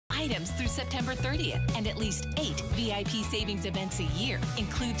items through September 30th and at least 8 VIP savings events a year.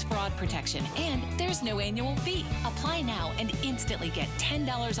 Includes fraud protection and there's no annual fee. Apply now and instantly get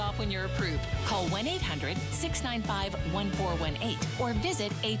 $10 off when you're approved. Call 1-800-695-1418 or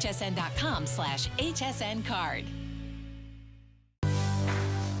visit hsn.com/HSN card.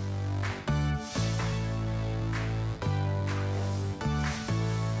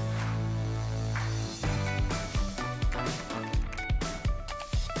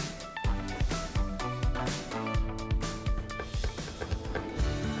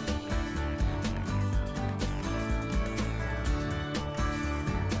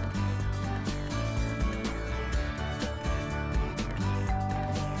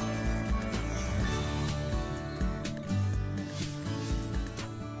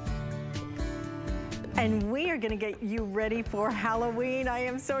 And we are gonna get you ready for Halloween. I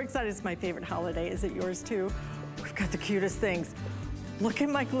am so excited. It's my favorite holiday. Is it yours too? We've got the cutest things. Look at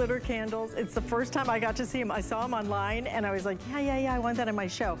my glitter candles. It's the first time I got to see them. I saw them online and I was like, yeah, I want that in my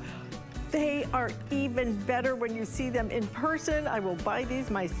show. They are even better when you see them in person. I will buy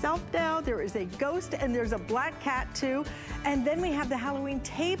these myself now. There is a ghost and there's a black cat too. And then we have the Halloween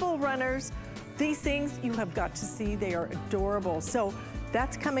table runners. These things you have got to see. They are adorable. So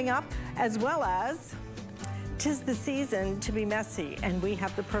that's coming up, as well as 'tis the season to be messy, and we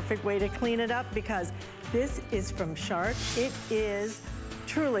have the perfect way to clean it up because this is from Shark. It is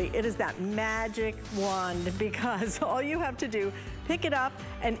truly, it is that magic wand because all you have to do, pick it up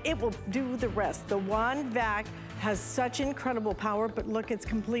and it will do the rest. The wand vac has such incredible power, but look, it's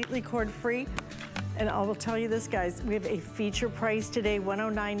completely cord free. And I will tell you this, guys, we have a feature price today,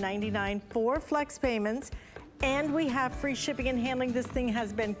 $109.99 for flex payments. And we have free shipping and handling. This thing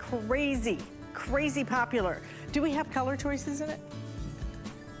has been crazy, crazy popular. Do we have color choices in it?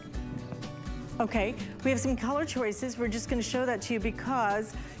 Okay, we have some color choices. We're just gonna show that to you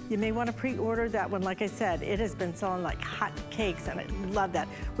because you may wanna pre-order that one. Like I said, it has been selling like hot cakes and I love that.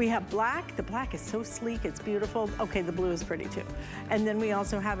 We have black. The black is so sleek, it's beautiful. Okay, the blue is pretty too. And then we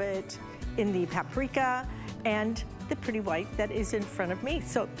also have it in the paprika and the pretty white that is in front of me.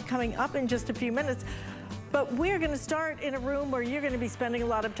 So coming up in just a few minutes, but we're gonna start in a room where you're gonna be spending a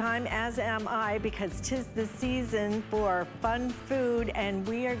lot of time, as am I, because 'tis the season for fun food, and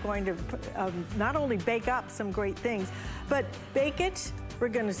we are going to not only bake up some great things, but bake it, we're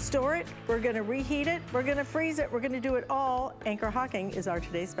gonna store it, we're gonna reheat it, we're gonna freeze it, we're gonna do it all. Anchor Hawking is our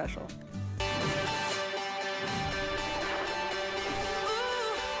today's special.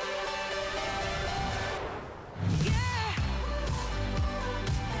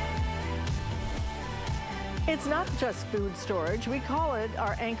 It's not just food storage. We call it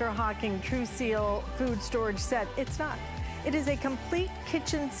our Anchor Hawking True Seal food storage set. It's not. It is a complete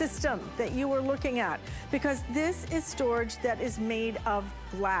kitchen system that you are looking at because this is storage that is made of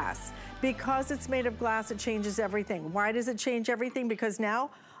glass. Because it's made of glass, it changes everything. Why does it change everything? Because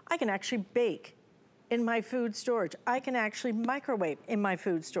now I can actually bake in my food storage. I can actually microwave in my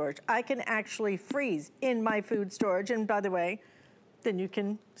food storage. I can actually freeze in my food storage. And by the way, then you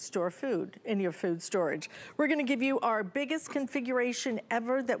can store food in your food storage. We're gonna give you our biggest configuration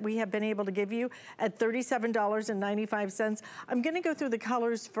ever that we have been able to give you at $37.95. I'm gonna go through the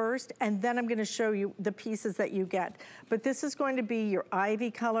colors first, and then I'm gonna show you the pieces that you get. But this is going to be your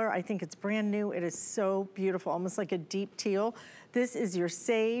ivy color. I think it's brand new. It is so beautiful, almost like a deep teal. This is your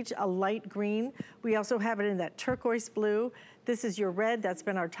sage, a light green. We also have it in that turquoise blue. This is your red, that's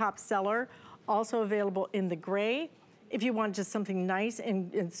been our top seller. Also available in the gray. If you want just something nice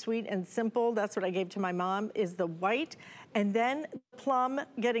and sweet and simple, that's what I gave to my mom, is the white. And then plum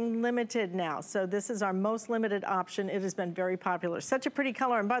getting limited now. So this is our most limited option. It has been very popular. Such a pretty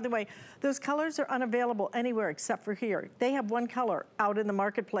color. And by the way, those colors are unavailable anywhere except for here. They have one color out in the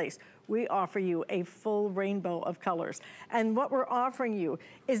marketplace. We offer you a full rainbow of colors. And what we're offering you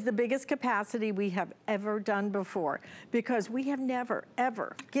is the biggest capacity we have ever done before, because we have never,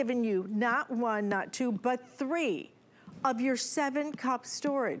 ever given you not one, not two, but 3 of your 7-cup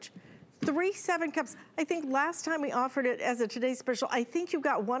storage. 3 7-cups. I think last time we offered it as a today's special, I think you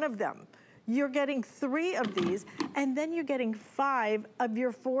got 1 of them. You're getting 3 of these, and then you're getting 5 of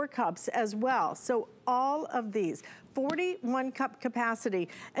your 4 cups as well. So all of these, 41-cup capacity.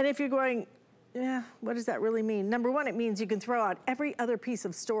 And if you're going, yeah, what does that really mean? Number one, it means you can throw out every other piece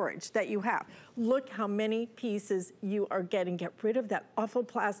of storage that you have. Look how many pieces you are getting. Get rid of that awful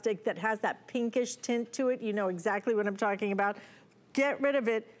plastic that has that pinkish tint to it. You know exactly what I'm talking about. Get rid of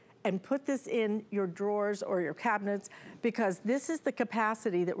it and put this in your drawers or your cabinets, because this is the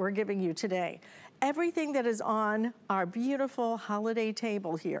capacity that we're giving you today. Everything that is on our beautiful holiday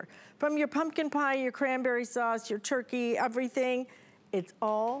table here, from your pumpkin pie, your cranberry sauce, your turkey, everything, It's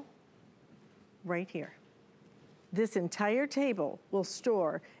all right here. This entire table will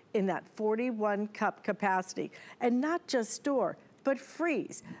store in that 41 cup capacity. And not just store, but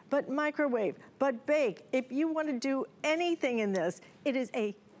freeze, but microwave, but bake. If you want to do anything in this, it is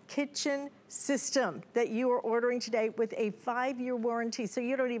a kitchen system that you are ordering today with a 5-year warranty, so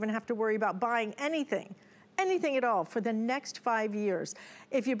you don't even have to worry about buying anything at all for the next 5 years.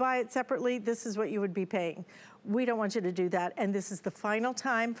 If you buy it separately, this is what you would be paying. We don't want you to do that, and this is the final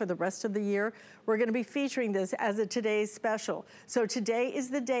time for the rest of the year. We're gonna be featuring this as a today's special. So today is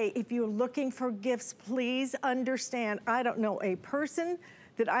the day. If you're looking for gifts, please understand, I don't know a person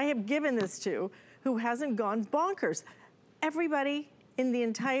that I have given this to who hasn't gone bonkers. Everybody in the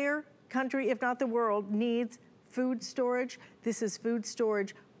entire country, if not the world, needs food storage. This is food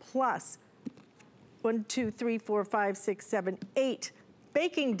storage plus 1, 2, 3, 4, 5, 6, 7, 8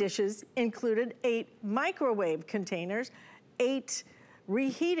 baking dishes included, 8 microwave containers, 8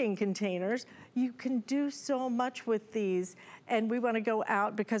 reheating containers. You can do so much with these. And we want to go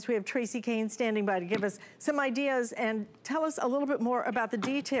out because we have Tracy Kane standing by to give us some ideas and tell us a little bit more about the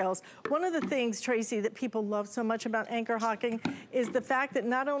details. One of the things, Tracy, that people love so much about anchor hocking is the fact that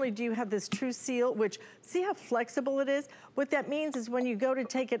not only do you have this true seal, which, see how flexible it is? What that means is when you go to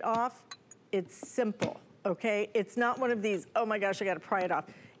take it off, it's simple, okay? It's not one of these, oh my gosh, I gotta pry it off.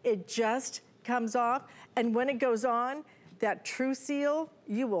 It just comes off, and when it goes on, that true seal,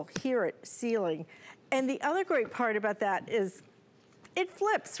 you will hear it sealing. And the other great part about that is it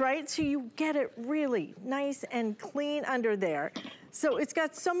flips, right? So you get it really nice and clean under there. So it's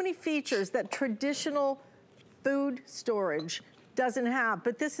got so many features that traditional food storage doesn't have,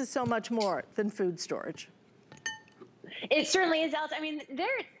 but this is so much more than food storage. It certainly is, Alyce. I mean,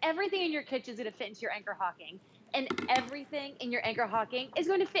 everything in your kitchen is going to fit into your anchor hocking, and everything in your anchor hocking is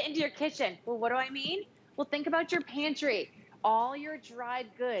going to fit into your kitchen. Well, what do I mean? Well, think about your pantry, all your dried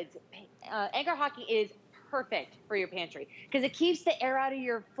goods. Anchor hocking is perfect for your pantry because it keeps the air out of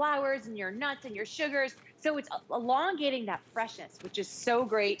your flours and your nuts and your sugars. So it's elongating that freshness, which is so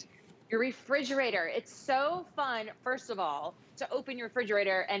great. Your refrigerator, it's so fun, first of all, to open your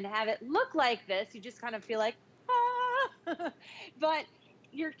refrigerator and have it look like this. You just kind of feel like, but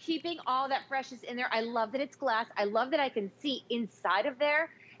you're keeping all that freshness in there. I love that it's glass. I love that I can see inside of there.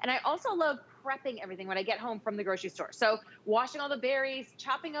 And I also love prepping everything when I get home from the grocery store. So washing all the berries,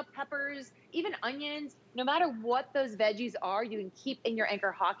 chopping up peppers, even onions, no matter what those veggies are, you can keep in your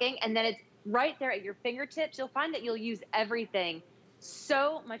anchor hocking, and then it's right there at your fingertips. You'll find that you'll use everything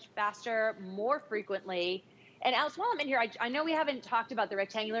so much faster, more frequently. And Alyce, while I'm in here, I know we haven't talked about the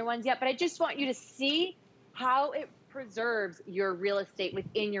rectangular ones yet, but I just want you to see how it preserves your real estate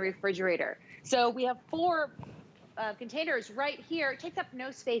within your refrigerator. So we have 4 containers right here. It takes up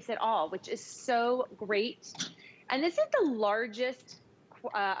no space at all, which is so great. And this is the largest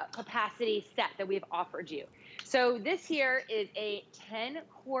capacity set that we've offered you. So this here is a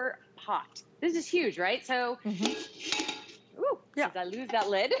 10-quart pot. This is huge, right? So, ooh, yeah. Did I lose that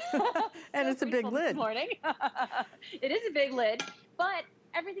lid? And it's a big lid. This morning. It is a big lid, but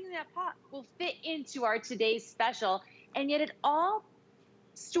everything in that pot will fit into our today's special, and yet it all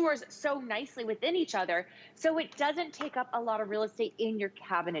stores so nicely within each other, so it doesn't take up a lot of real estate in your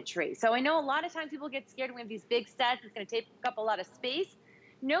cabinetry. So I know a lot of times people get scared when we have these big sets, it's going to take up a lot of space.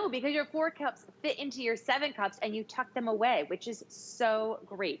 No, because your 4 cups fit into your 7 cups and you tuck them away, which is so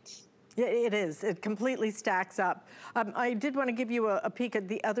great. Yeah, it is. It completely stacks up. I did want to give you a peek at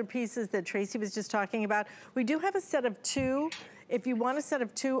the other pieces that Tracy was just talking about. We do have a set of 2. If you want a set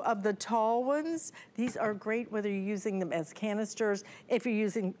of 2 of the tall ones, these are great whether you're using them as canisters, if you're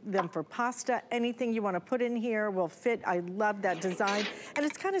using them for pasta, anything you want to put in here will fit. I love that design. And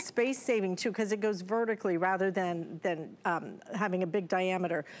it's kind of space saving too because it goes vertically rather than having a big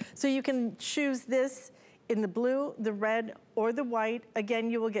diameter. So you can choose this in the blue, the red, or the white. Again,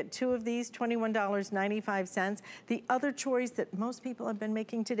 you will get 2 of these, $21.95. The other choice that most people have been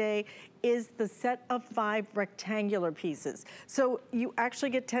making today is the set of 5 rectangular pieces. So you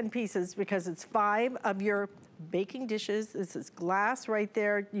actually get 10 pieces because it's 5 of your baking dishes. This is glass right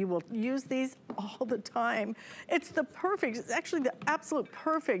there. You will use these all the time. It's actually the absolute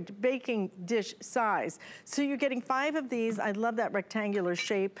perfect baking dish size. So you're getting 5 of these. I love that rectangular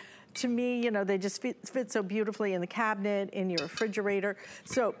shape. To me, you know, they just fit so beautifully in the cabinet, in your refrigerator.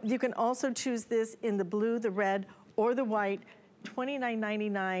 So you can also choose this in the blue, the red, or the white.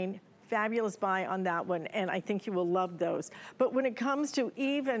 $29.99, fabulous buy on that one, and I think you will love those. But when it comes to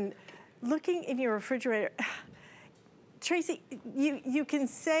even looking in your refrigerator, Tracy, you can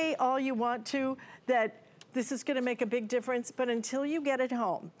say all you want to that this is gonna make a big difference, but until you get it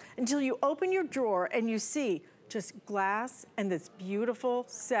home, until you open your drawer and you see just glass and this beautiful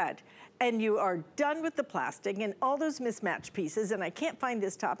set. And you are done with the plastic and all those mismatched pieces, and I can't find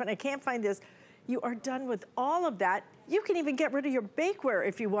this top and I can't find this. You are done with all of that. You can even get rid of your bakeware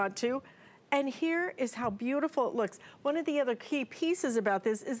if you want to. And here is how beautiful it looks. One of the other key pieces about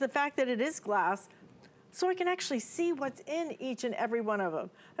this is the fact that it is glass, so I can actually see what's in each and every one of them.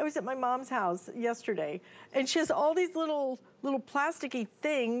 I was at my mom's house yesterday, and she has all these little plasticky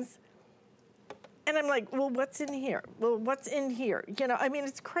things, and I'm like, well, what's in here? Well, what's in here? You know, I mean,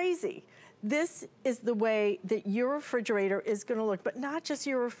 it's crazy. This is the way that your refrigerator is gonna look, but not just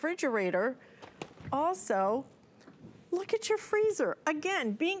your refrigerator, also, look at your freezer.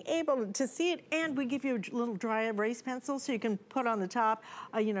 Again, being able to see it, and we give you a little dry erase pencil so you can put on the top,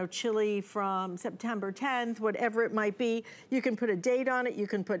 you know, chili from September 10th, whatever it might be. You can put a date on it. You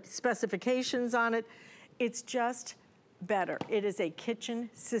can put specifications on it. It's just better. It is a kitchen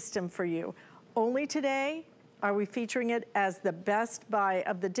system for you. Only today are we featuring it as the best buy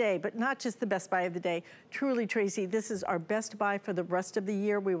of the day, but not just the best buy of the day. Truly, Tracy, this is our best buy for the rest of the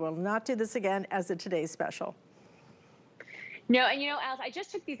year. We will not do this again as a today's special. No, and you know, Alyce, I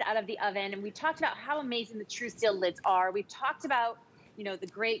just took these out of the oven, and we talked about how amazing the True Seal lids are. We've talked about, you know, the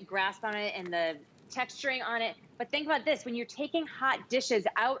great grasp on it and the texturing on it. But think about this, when you're taking hot dishes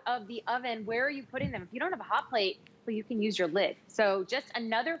out of the oven, where are you putting them? If you don't have a hot plate, well, you can use your lid. So just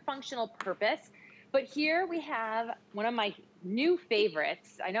another functional purpose. But here we have one of my new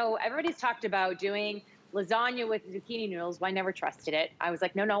favorites. I know everybody's talked about doing lasagna with zucchini noodles. Well, I never trusted it. I was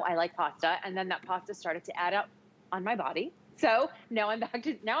like, no, I like pasta. And then that pasta started to add up on my body. So now I'm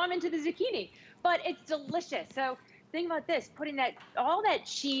into the zucchini, but it's delicious. So think about this, putting all that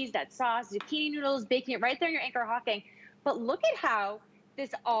cheese, that sauce, zucchini noodles, baking it right there in your Anchor hocking. But look at how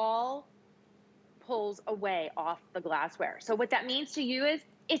this all pulls away off the glassware. So what that means to you is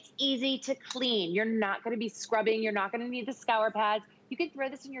it's easy to clean. You're not going to be scrubbing. You're not going to need the scour pads. You can throw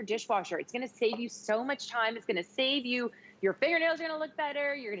this in your dishwasher. It's going to save you so much time. It's going to save you. Your fingernails are going to look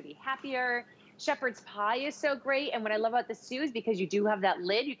better. You're going to be happier. Shepherd's pie is so great. And what I love about this too is because you do have that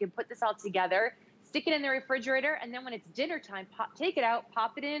lid, you can put this all together, stick it in the refrigerator, and then when it's dinner time, take it out,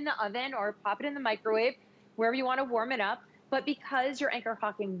 pop it in the oven or pop it in the microwave, wherever you want to warm it up. But because your Anchor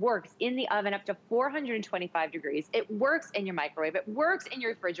hocking works in the oven up to 425 degrees, it works in your microwave, it works in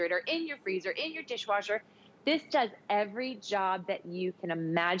your refrigerator, in your freezer, in your dishwasher. This does every job that you can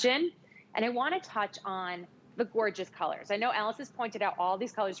imagine. And I want to touch on the gorgeous colors. I know Alyce has pointed out all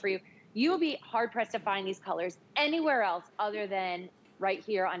these colors for you. You will be hard-pressed to find these colors anywhere else other than right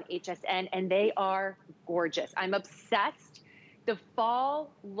here on HSN, and they are gorgeous. I'm obsessed. The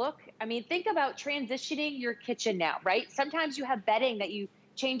fall look, I mean, think about transitioning your kitchen now, right? Sometimes you have bedding that you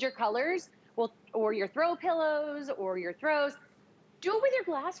change your colors, well, or your throw pillows or your throws. Do it with your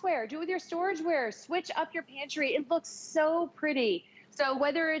glassware, do it with your storageware, switch up your pantry. It looks so pretty. So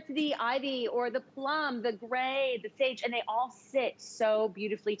whether it's the ivy or the plum, the gray, the sage, and they all sit so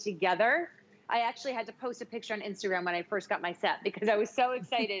beautifully together. I actually had to post a picture on Instagram when I first got my set because I was so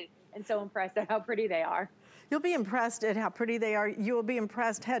excited and so impressed at how pretty they are. You'll be impressed at how pretty they are. You will be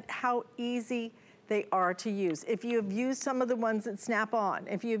impressed at how easy they are to use. If you have used some of the ones that snap on,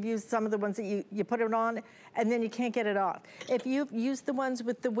 if you've used some of the ones that you put it on and then you can't get it off, if you've used the ones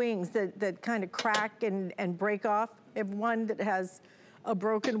with the wings that kind of crack and break off, if one that has a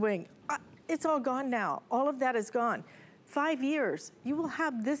broken wing, it's all gone now. All of that is gone. 5 years, you will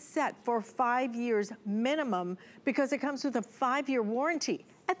have this set for 5 years minimum because it comes with a 5-year warranty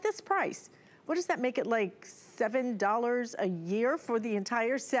at this price. What does that make it, like $7 a year for the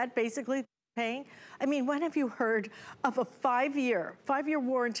entire set, basically paying? I mean, when have you heard of a 5-year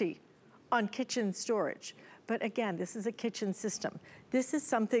warranty on kitchen storage? But again, this is a kitchen system. This is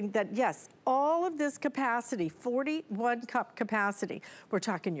something that, yes, all of this capacity, 41 cup capacity. We're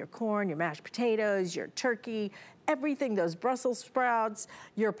talking your corn, your mashed potatoes, your turkey, everything, those Brussels sprouts,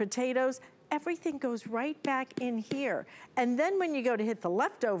 your potatoes, everything goes right back in here. And then when you go to hit the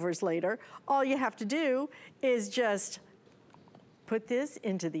leftovers later, all you have to do is just put this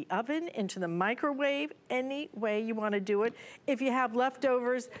into the oven, into the microwave, any way you want to do it. If you have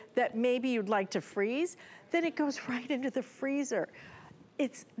leftovers that maybe you'd like to freeze, then it goes right into the freezer.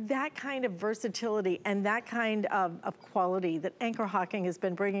 It's that kind of versatility and that kind of quality that Anchor hocking has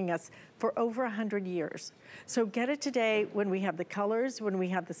been bringing us for over 100 years. So get it today when we have the colors, when we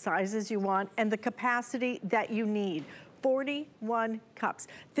have the sizes you want, and the capacity that you need. 41 cups.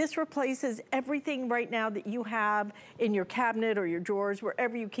 This replaces everything right now that you have in your cabinet or your drawers,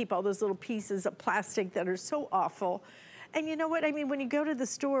 wherever you keep all those little pieces of plastic that are so awful. And you know what? I mean, when you go to the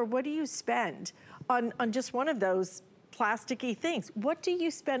store, what do you spend on just one of those plasticky things? What do you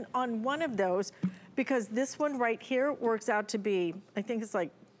spend on one of those because this one right here works out to be, I think it's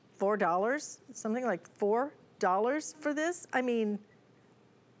like $4, something like $4 for this. I mean,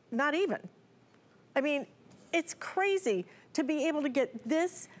 not even. I mean, it's crazy to be able to get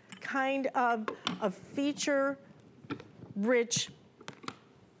this kind of feature-rich,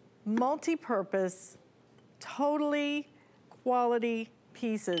 multi-purpose, totally quality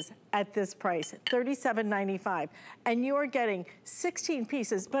pieces at this price, $37.95. And you're getting 16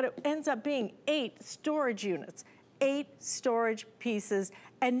 pieces, but it ends up being 8 storage units, 8 storage pieces,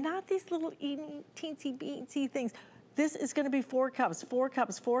 and not these little teensy beensy things. This is gonna be 4 cups, 4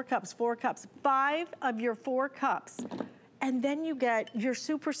 cups, 4 cups, 4 cups, 5 of your 4 cups. And then you get your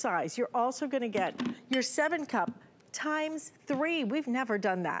super size. You're also gonna get your 7 cup times 3. We've never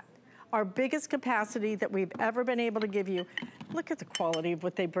done that. Our biggest capacity that we've ever been able to give you. Look at the quality of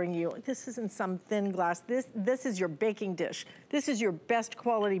what they bring you. This isn't some thin glass. This is your baking dish. This is your best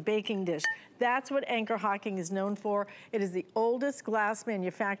quality baking dish. That's what Anchor Hocking is known for. It is the oldest glass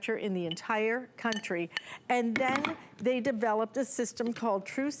manufacturer in the entire country. And then they developed a system called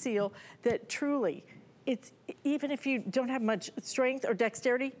True Seal that truly, it's, even if you don't have much strength or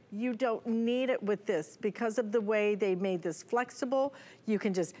dexterity, you don't need it with this because of the way they made this flexible. You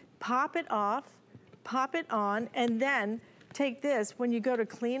can just pop it off, pop it on, and then take this, when you go to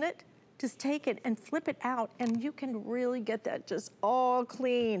clean it, just take it and flip it out, and you can really get that just all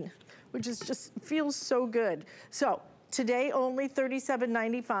clean, which is just feels so good. So today only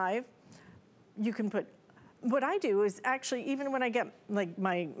 $37.95. You can put, what I do is actually, even when I get like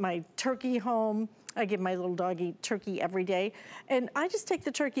my turkey home, I give my little doggy turkey every day, and I just take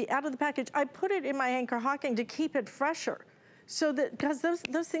the turkey out of the package. I put it in my Anchor Hocking to keep it fresher. So that, because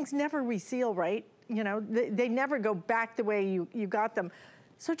those things never reseal, right? You know, they never go back the way you got them.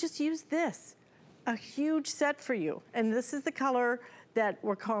 So just use this, a huge set for you. And this is the color that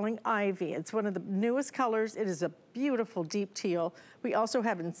we're calling Ivy. It's one of the newest colors. It is a beautiful deep teal. We also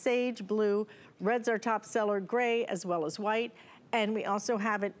have in sage, blue, red's our top seller, gray, as well as white. And we also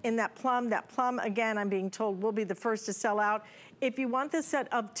have it in that plum. That plum, again, I'm being told will be the first to sell out. If you want this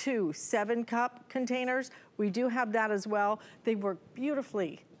set of 2 7-cup containers, we do have that as well. They work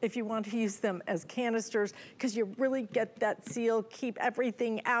beautifully if you want to use them as canisters, because you really get that seal, keep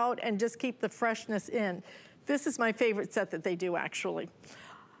everything out, and just keep the freshness in. This is my favorite set that they do, actually.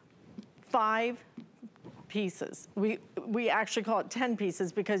 5 pieces. We actually call it 10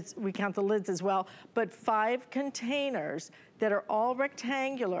 pieces because we count the lids as well, but 5 containers that are all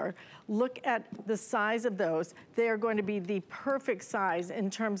rectangular. Look at the size of those. They are going to be the perfect size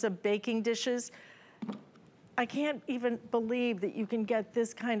in terms of baking dishes. I can't even believe that you can get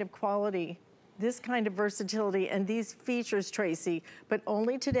this kind of quality, this kind of versatility, and these features, Tracy, but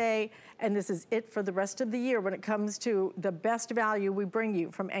only today, and this is it for the rest of the year when it comes to the best value we bring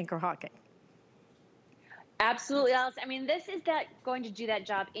you from Anchor Hocking. Absolutely, Alyce. I mean, this is going to do that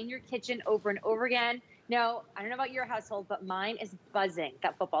job in your kitchen over and over again. Now, I don't know about your household, but mine is buzzing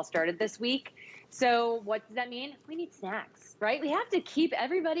that football started this week. So what does that mean? We need snacks, right? We have to keep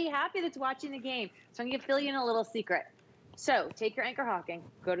everybody happy that's watching the game. So I'm going to fill you in a little secret. So take your Anchor Hocking,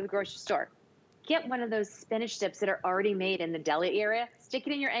 go to the grocery store, get one of those spinach dips that are already made in the deli area, stick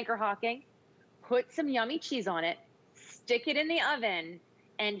it in your Anchor Hocking, put some yummy cheese on it, stick it in the oven,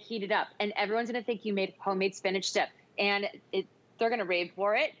 and heat it up. And everyone's going to think you made homemade spinach dip. And they're going to rave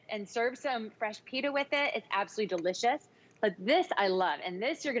for it, and serve some fresh pita with it. It's absolutely delicious. But this I love, and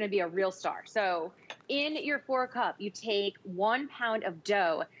this you're going to be a real star. So in your 4 cup, you take 1 pound of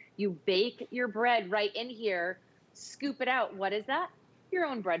dough. You bake your bread right in here, scoop it out. What is that? Your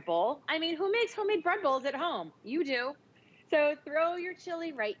own bread bowl. I mean, who makes homemade bread bowls at home? You do. So throw your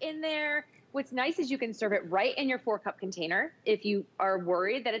chili right in there. What's nice is you can serve it right in your 4 cup container. If you are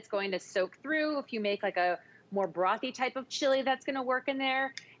worried that it's going to soak through, if you make like a more brothy type of chili, that's going to work in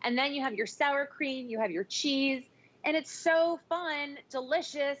there. And then you have your sour cream, you have your cheese, and it's so fun,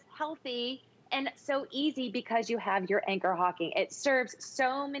 delicious, healthy, and so easy because you have your Anchor Hocking. It serves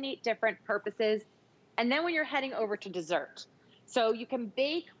so many different purposes. And then when you're heading over to dessert, so you can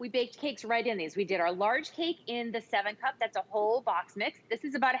bake, we baked cakes right in these. We did our large cake in the 7 cup. That's a whole box mix. This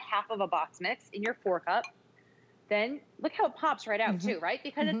is about a half of a box mix in your 4 cup. Then look how it pops right out too, right?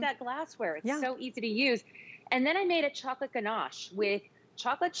 Because it's that glassware. It's so easy to use. And then I made a chocolate ganache with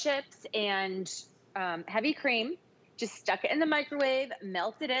chocolate chips and heavy cream. Just stuck it in the microwave,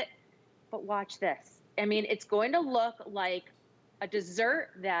 melted it. But watch this. I mean, it's going to look like a dessert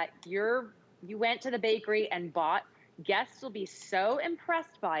that you went to the bakery and bought. Guests will be so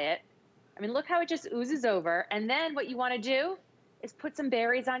impressed by it. I mean, look how it just oozes over. And then what you want to do, is put some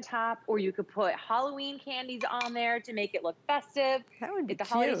berries on top, or you could put Halloween candies on there to make it look festive. That would be At the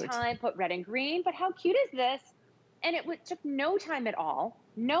cute. holiday time, put red and green. But how cute is this? And it took no time at all,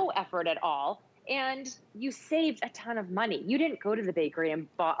 no effort at all, and you saved a ton of money. You didn't go to the bakery and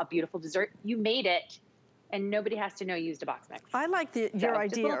bought a beautiful dessert. You made it, and nobody has to know you used a box mix. I like your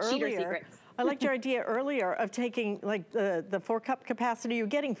idea earlier. I liked your idea earlier of taking like the 4-cup capacity. You're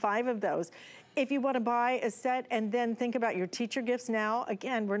getting 5 of those. If you want to buy a set and then think about your teacher gifts now,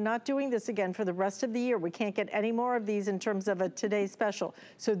 again, we're not doing this again for the rest of the year. We can't get any more of these in terms of a today's special.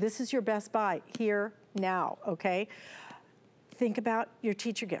 So this is your best buy here now, okay? Think about your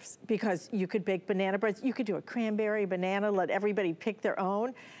teacher gifts, because you could bake banana breads. You could do a cranberry banana, let everybody pick their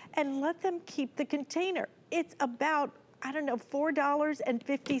own, and let them keep the container. It's about, I don't know,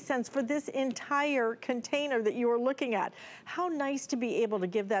 $4.50 for this entire container that you are looking at. How nice to be able to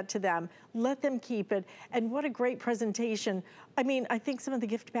give that to them, let them keep it, and what a great presentation. I mean, I think some of the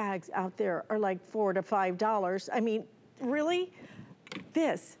gift bags out there are like $4 to $5. I mean, really?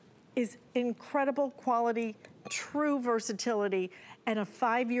 This is incredible quality, true versatility, and a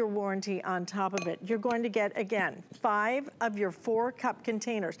 5-year warranty on top of it. You're going to get, again, 5 of your 4-cup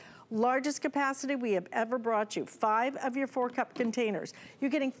containers. Largest capacity we have ever brought you, 5 of your 4-cup containers. You're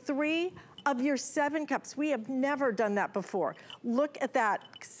getting 3 of your 7 cups. We have never done that before. Look at that.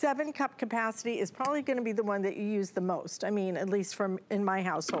 7-cup capacity is probably gonna be the one that you use the most. I mean, at least from in my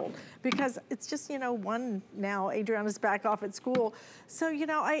household, because it's just, you know, one now. Adriana's back off at school. So, you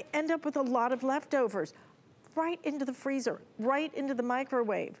know, I end up with a lot of leftovers. Right into the freezer, right into the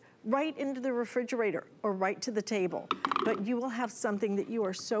microwave, right into the refrigerator, or right to the table. But you will have something that you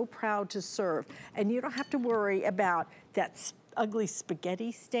are so proud to serve, and you don't have to worry about that ugly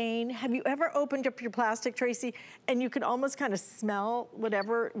spaghetti stain. Have you ever opened up your plastic, Tracy, and you could almost kind of smell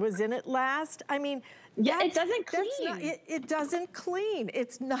whatever was in it last? I mean, yeah, it doesn't clean. It doesn't clean.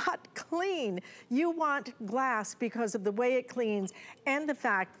 It's not clean. You want glass because of the way it cleans and the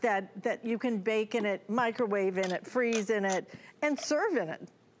fact that you can bake in it, microwave in it, freeze in it, and serve in it.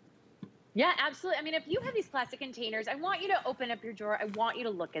 Yeah, absolutely. I mean, if you have these plastic containers, I want you to open up your drawer. I want you to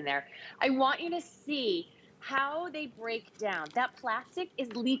look in there. I want you to see how they break down. That plastic is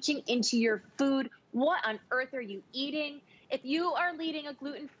leaching into your food. What on earth are you eating? If you are leading a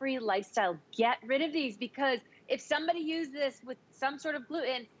gluten-free lifestyle, get rid of these, because if somebody used this with some sort of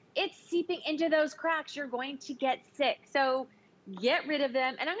gluten, it's seeping into those cracks. You're going to get sick. So get rid of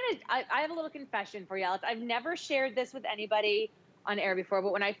them. And I have a little confession for you, Alyce. I've never shared this with anybody on air before,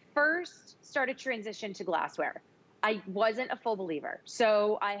 but when I first started transition to glassware, I wasn't a full believer.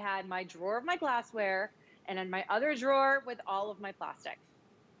 So I had my drawer of my glassware and then my other drawer with all of my plastic.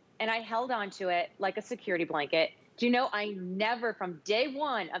 And I held on to it like a security blanket. Do you know, I never, from day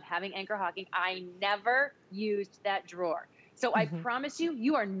one of having Anchor Hocking, I never used that drawer. So I promise you,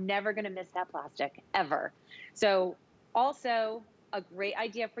 you are never gonna miss that plastic, ever. So also a great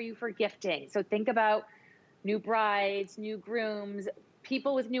idea for you for gifting. So think about new brides, new grooms,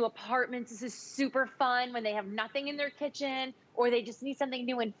 people with new apartments. This is super fun when they have nothing in their kitchen or they just need something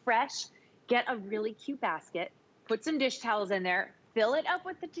new and fresh. Get a really cute basket, put some dish towels in there, fill it up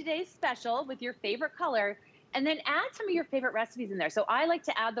with the today's special with your favorite color, and then add some of your favorite recipes in there. So I like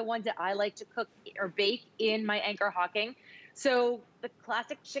to add the ones that I like to cook or bake in my Anchor Hocking. So the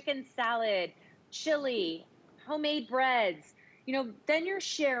classic chicken salad, chili, homemade breads, you know, then you're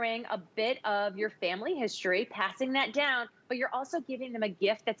sharing a bit of your family history, passing that down, but you're also giving them a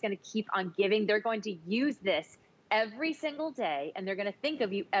gift that's going to keep on giving. They're going to use this every single day, and they're going to think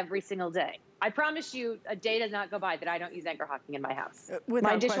of you every single day. I promise you, a day does not go by that I don't use Anchor Hocking in my house.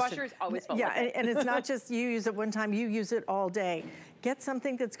 My dishwasher is always full. Yeah, and it's not just you use it one time, you use it all day. Get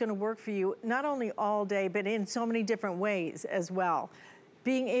something that's going to work for you, not only all day, but in so many different ways as well.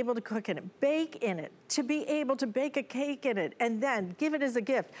 Being able to cook in it, bake in it, to be able to bake a cake in it, and then give it as a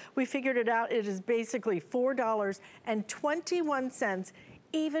gift. We figured it out. It is basically $4.21,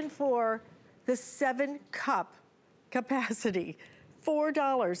 even for the 7-cup capacity.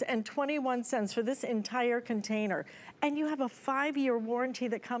 $4.21 for this entire container. And you have a 5-year warranty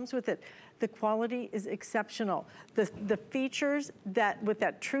that comes with it. The quality is exceptional. The features that with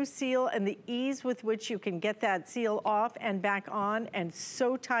that true seal and the ease with which you can get that seal off and back on and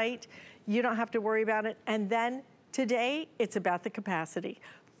so tight, you don't have to worry about it. And then today, it's about the capacity.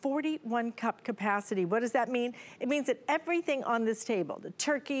 41-cup capacity. What does that mean? It means that everything on this table, the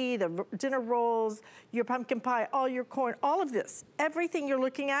turkey, the dinner rolls, your pumpkin pie, all your corn, all of this, everything you're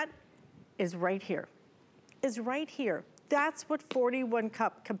looking at is right here, is right here. That's what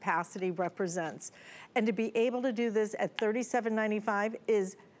 41-cup capacity represents. And to be able to do this at $37.95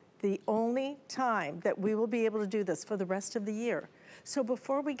 is the only time that we will be able to do this for the rest of the year. So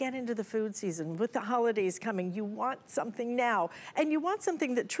before we get into the food season, with the holidays coming, you want something now. And you want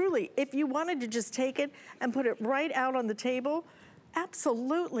something that truly, if you wanted to just take it and put it right out on the table,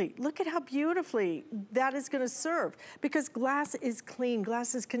 absolutely. Look at how beautifully that is gonna serve. Because glass is clean,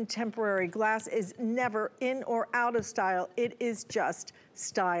 glass is contemporary, glass is never in or out of style. It is just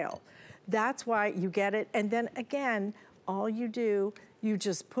style. That's why you get it. And then again, all you do, you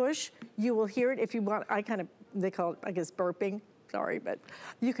just push, you will hear it if you want. They call it, I guess, burping. Sorry, but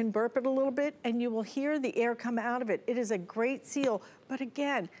you can burp it a little bit and you will hear the air come out of it. It is a great seal, but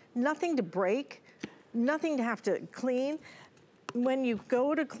again, nothing to break, nothing to have to clean. When you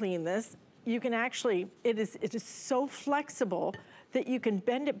go to clean this, you can actually, it is so flexible that you can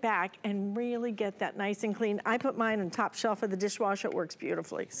bend it back and really get that nice and clean. I put mine on top shelf of the dishwasher, it works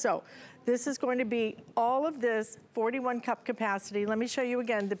beautifully. So this is going to be all of this, 41 cup capacity. Let me show you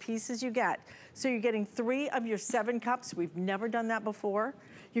again the pieces you get. So you're getting 3 of your 7 cups. We've never done that before.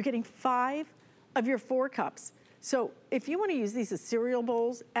 You're getting 5 of your 4 cups. So if you want to use these as cereal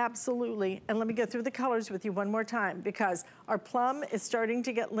bowls, absolutely. And let me go through the colors with you one more time because our plum is starting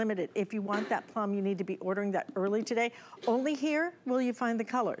to get limited. If you want that plum, you need to be ordering that early today. Only here will you find the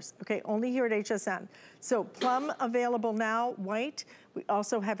colors, okay? Only here at HSN. So plum available now, white. We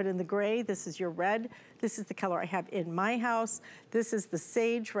also have it in the gray. This is your red. This is the color I have in my house. This is the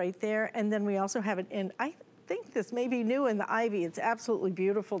sage right there. And then we also have it in, I think this may be new in the ivy. It's absolutely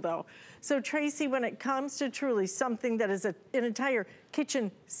beautiful though. So Tracy, when it comes to truly something that is an entire kitchen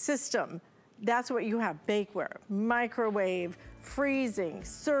system, that's what you have: bakeware, microwave, freezing,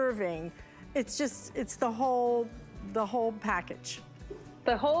 serving. It's just, it's the whole package.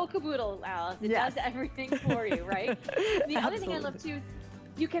 The whole caboodle, Alyce. It does everything for you, right? The other thing I love too,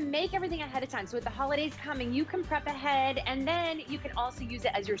 you can make everything ahead of time. So with the holidays coming, you can prep ahead, and then you can also use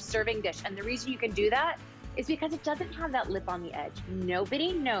it as your serving dish. And the reason you can do that is because it doesn't have that lip on the edge.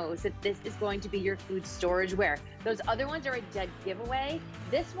 Nobody knows that this is going to be your food storage ware. Those other ones are a dead giveaway.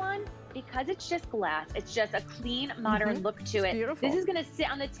 This one, because it's just glass, it's just a clean, modern look to it. Beautiful. This is gonna sit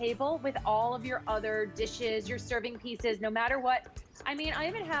on the table with all of your other dishes, your serving pieces, no matter what. I mean, I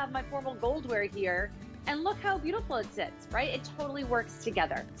even have my formal goldware here, and look how beautiful it sits, right? It totally works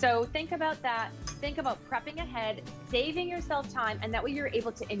together. So think about that. Think about prepping ahead, saving yourself time, and that way you're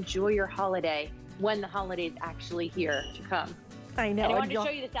able to enjoy your holiday when the holiday is actually here to come. I know. And I wanted to show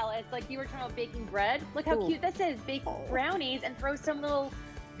you this, Ella. It's like you were talking about baking bread. Look how cute this is. Bake brownies and throw some little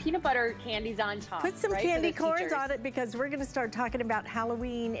peanut butter candies on top. Put some candy corns on it because we're going to start talking about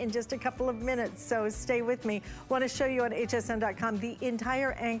Halloween in just a couple of minutes. So stay with me. Want to show you on hsn.com. The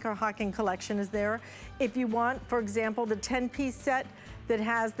entire Anchor Hocking collection is there. If you want, for example, the 10-piece set that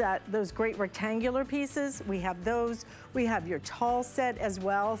has those great rectangular pieces, we have those. We have your tall set as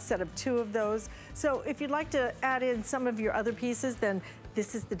well, set of 2 of those. So if you'd like to add in some of your other pieces, then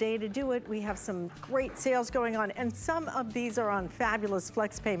this is the day to do it. We have some great sales going on, and some of these are on fabulous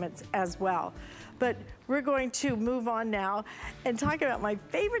flex payments as well. But we're going to move on now and talk about my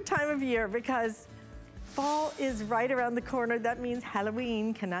favorite time of year, because fall is right around the corner. That means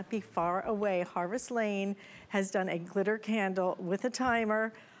Halloween cannot be far away. Harvest Lane has done a glitter candle with a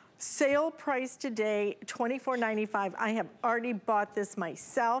timer. Sale price today, $24.95. I have already bought this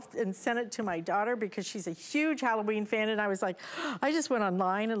myself and sent it to my daughter because she's a huge Halloween fan, and I was like, I just went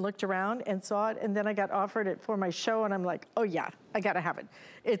online and looked around and saw it, and then I got offered it for my show, and I'm like, oh yeah, I gotta have it.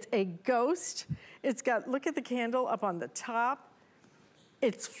 It's a ghost. It's got, look at the candle up on the top.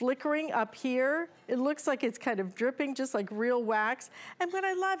 It's flickering up here. It looks like it's kind of dripping, just like real wax. And what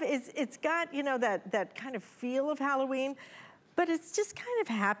I love is it's got, you know, that kind of feel of Halloween, but it's just kind of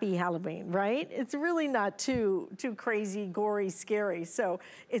happy Halloween, right? It's really not too crazy, gory, scary. So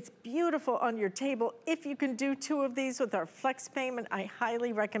it's beautiful on your table. If you can do 2 of these with our flex payment, I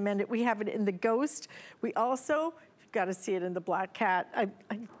highly recommend it. We have it in the ghost. We also, you've got to see it in the black cat.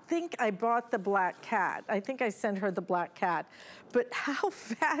 I think I bought the black cat. I think I sent her the black cat. But how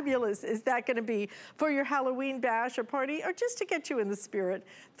fabulous is that going to be for your Halloween bash or party, or just to get you in the spirit?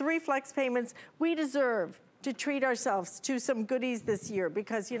 3 flex payments. We deserve to treat ourselves to some goodies this year,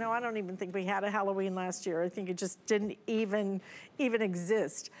 because, you know, I don't even think we had a Halloween last year. I think it just didn't even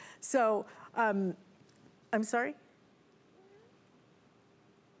exist. So, I'm sorry?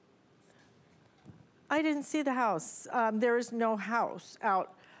 I didn't see the house. There is no house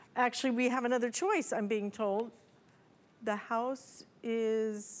out. Actually, we have another choice, I'm being told. The house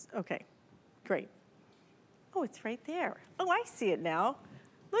is, okay, great. Oh, it's right there. Oh, I see it now.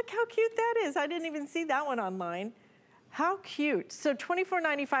 Look how cute that is. I didn't even see that one online. How cute. So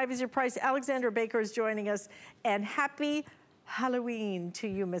 $24.95 is your price. Alexandra Baker is joining us, and happy Halloween to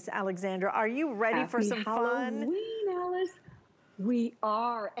you, Miss Alexandra. Are you ready for some fun? Halloween, Alyce. We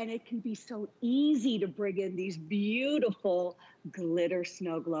are, and it can be so easy to bring in these beautiful glitter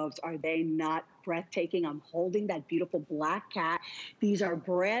snow globes. Are they not breathtaking? I'm holding that beautiful black cat. These are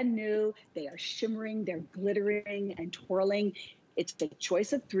brand new. They are shimmering, they're glittering and twirling. It's the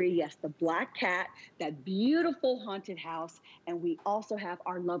choice of 3. Yes, the black cat, that beautiful haunted house, and we also have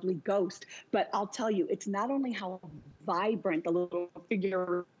our lovely ghost. But I'll tell you, it's not only how vibrant the little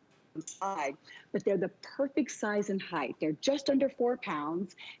figure inside, but they're the perfect size and height. They're just under 4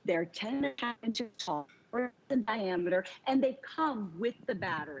 pounds. They're 10.5 inches tall in diameter, and they come with the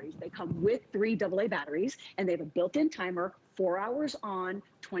batteries. They come with 3 AA batteries, and they have a built-in timer, 4 hours on,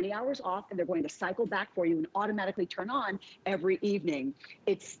 20 hours off, and they're going to cycle back for you and automatically turn on every evening.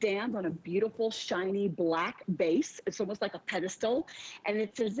 It stands on a beautiful, shiny black base. It's almost like a pedestal, and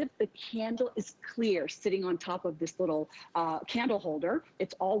it's as if the candle is clear sitting on top of this little candle holder.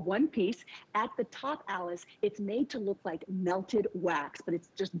 It's all one piece. At the top, Alyce, it's made to look like melted wax, but it's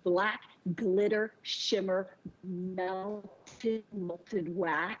just black glitter, shimmer, melted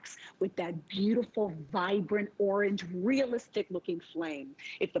wax with that beautiful, vibrant orange, realistic looking flame.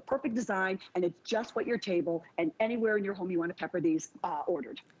 It's the perfect design, and it's just what your table and anywhere in your home you want to pepper these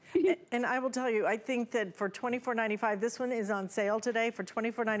ordered. And I will tell you, I think that for $24.95, this one is on sale today for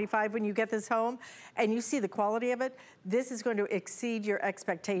 $24.95 when you get this home and you see the quality of it, this is going to exceed your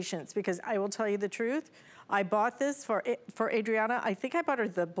expectations, because I will tell you the truth, I bought this for Adriana. I think I bought her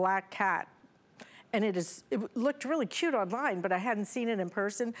the black cat. And it looked really cute online, but I hadn't seen it in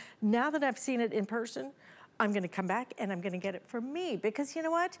person. Now that I've seen it in person, I'm gonna come back and I'm gonna get it for me, because you know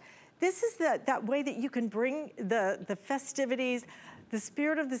what? This is that way that you can bring the festivities, the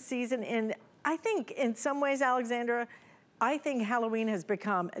spirit of the season in. I think in some ways, Alexandra, I think Halloween has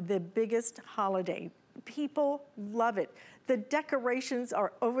become the biggest holiday. People love it. The decorations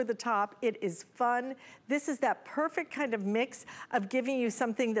are over the top. It is fun. This is that perfect kind of mix of giving you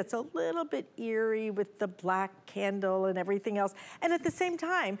something that's a little bit eerie with the black candle and everything else. And at the same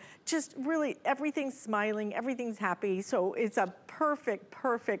time, just really everything's smiling, everything's happy. So it's a perfect,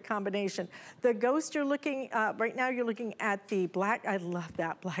 perfect combination. The ghost you're looking, right now you're looking at the black, I love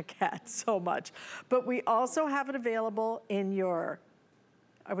that black cat so much. But we also have it available in your,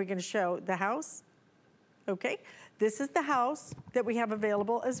 are we gonna show the house? Okay, this is the house that we have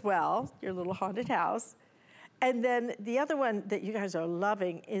available as well, your little haunted house. And then the other one that you guys are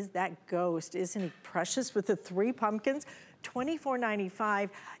loving is that ghost. Isn't he precious with the 3 pumpkins?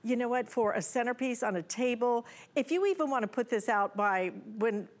 $24.95. You know what, for a centerpiece on a table. If you even want to put this out by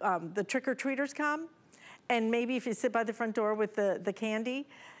when the trick-or-treaters come, and maybe if you sit by the front door with the candy,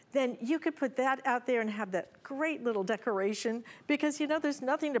 then you could put that out there and have that great little decoration, because you know there's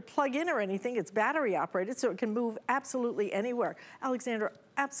nothing to plug in or anything. It's battery operated, so it can move absolutely anywhere. Alexandra,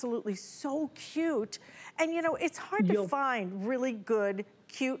 absolutely so cute. And you know, it's hard to find really good,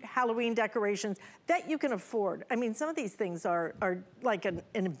 cute Halloween decorations that you can afford. I mean, some of these things are like an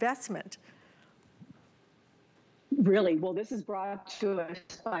investment. Really? Well, this is brought to us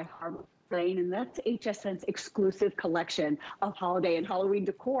by Harbor Lane, and that's HSN's exclusive collection of holiday and Halloween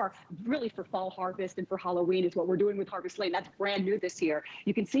decor, really for fall harvest and for Halloween is what we're doing with Harvest Lane. That's brand new this year.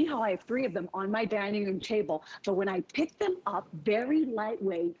 You can see how I have 3 of them on my dining room table. So when I pick them up, very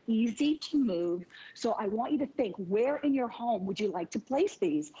lightweight, easy to move. So I want you to think, where in your home would you like to place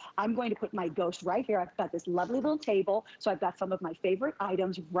these? I'm going to put my ghost right here. I've got this lovely little table. So I've got some of my favorite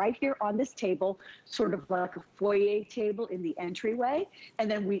items right here on this table, sort of like a foyer table in the entryway. And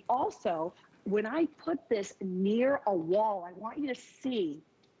then we also, when I put this near a wall, I want you to see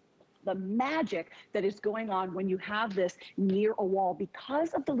the magic that is going on when you have this near a wall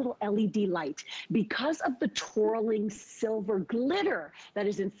because of the little LED light, because of the twirling silver glitter that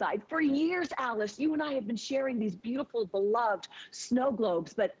is inside. For years, Alyce, you and I have been sharing these beautiful, beloved snow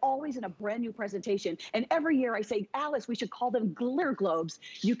globes, but always in a brand new presentation. And every year I say, Alyce, we should call them glitter globes.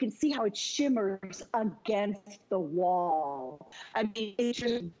 You can see how it shimmers against the wall. I mean, it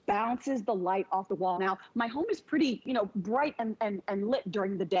just bounces the light off the wall. Now, my home is pretty, you know, bright and lit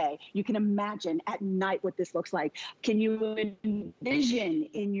during the day. You can imagine at night what this looks like. Can you envision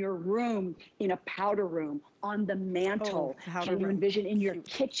in your room, in a powder room, on the mantle? Can you envision in your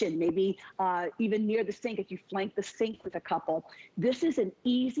kitchen, maybe even near the sink if you flank the sink with a couple? This is an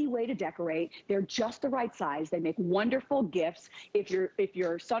easy way to decorate. They're just the right size. They make wonderful gifts. If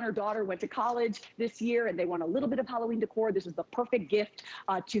your son or daughter went to college this year and they want a little bit of Halloween decor, this is the perfect gift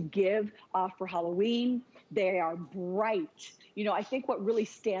to give for Halloween. They are bright. You know, I think what really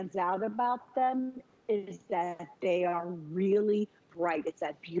stands out about them is that they are really bright. It's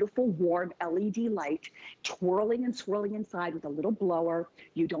that beautiful, warm LED light twirling and swirling inside with a little blower.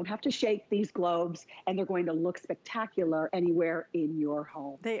 You don't have to shake these globes, and they're going to look spectacular anywhere in your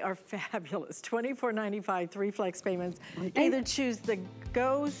home. They are fabulous. $24.95, 3 flex payments. Either choose the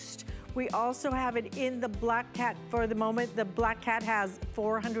Ghost. We also have it in the Black Cat for the moment. The Black Cat has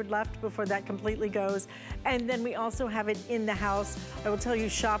 400 left before that completely goes. And then we also have it in the house. I will tell you,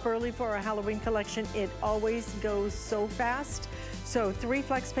 shop early for our Halloween collection. It always goes so fast. So 3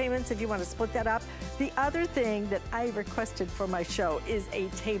 flex payments if you want to split that up. The other thing that I requested for my show is a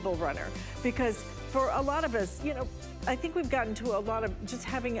table runner, because for a lot of us, you know, I think we've gotten to a lot of just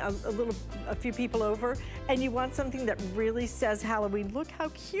having a few people over, and you want something that really says Halloween. Look how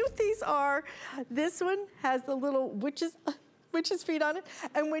cute these are. This one has the little witch's feet on it,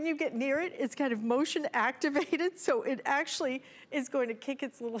 and when you get near it, it's kind of motion activated, so it actually is going to kick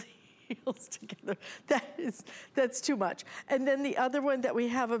its little heels together. That's too much. And then the other one that we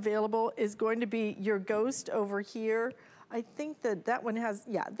have available is going to be your Ghost over here. I think that one has,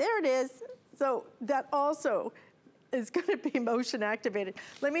 yeah, there it is. So that also is going to be motion activated.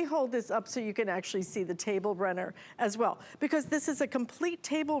 Let me hold this up so you can actually see the table runner as well, because this is a complete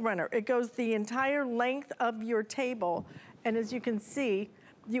table runner. It goes the entire length of your table, and as you can see,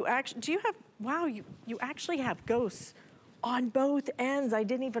 you actually, you actually have ghosts on both ends. I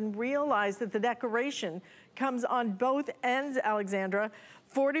didn't even realize that the decoration comes on both ends, Alexandra.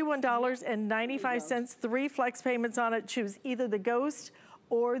 $41.95, 3 flex payments on it. Choose either the Ghost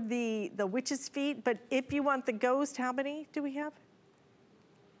or the witch's feet. But if you want the Ghost, how many do we have?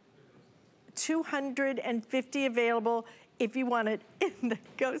 250 available if you want it in the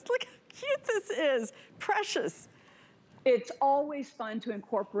Ghost. Look how cute this is. Precious. It's always fun to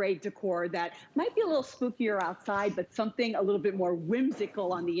incorporate decor that might be a little spookier outside, but something a little bit more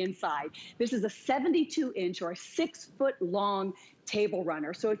whimsical on the inside. This is a 72-inch or a 6-foot-long table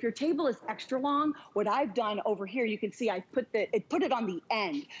runner. So if your table is extra long, what I've done over here, you can see I put it on the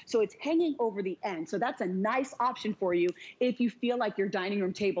end. So it's hanging over the end. So that's a nice option for you if you feel like your dining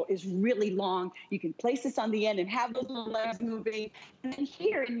room table is really long. You can place this on the end and have those little legs moving. And then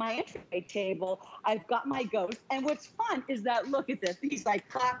here in my entryway table, I've got my Ghost. And what's fun is that, look at this. He's like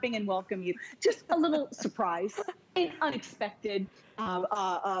clapping and welcome you. Just a little surprise, an unexpected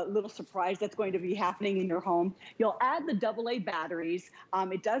little surprise that's going to be happening in your home. You'll add the AA batteries.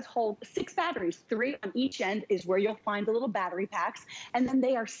 It does hold 6 batteries. 3 on each end is where you'll find the little battery packs. And then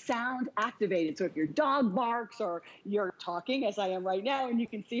they are sound activated. So if your dog barks or you're talking, as I am right now, and you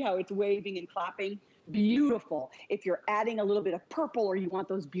can see how it's waving and clapping, beautiful. If you're adding a little bit of purple or you want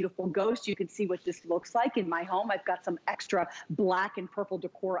those beautiful ghosts, you can see what this looks like in my home. I've got some extra black and purple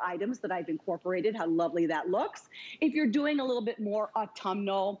decor items that I've incorporated. How lovely that looks. If you're doing a little bit more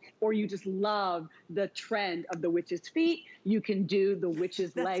autumnal, or you just love the trend of the witch's feet, you can do the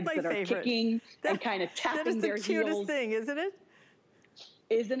witch's legs that are kicking and kind of tapping their heels. That is the cutest thing, isn't it?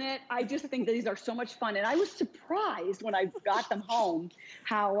 Isn't it? I just think that these are so much fun. And I was surprised when I got them home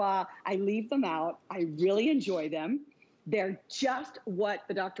how I leave them out. I really enjoy them. They're just what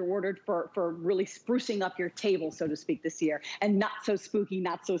the doctor ordered for really sprucing up your table, so to speak, this year. And not so spooky,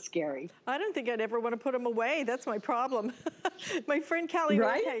 not so scary. I don't think I'd ever want to put them away. That's my problem. My friend Callie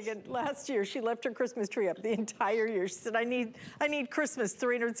Hagen, last year, she left her Christmas tree up the entire year. She said, I need Christmas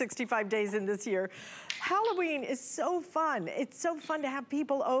 365 days in this year. Halloween is so fun. It's so fun to have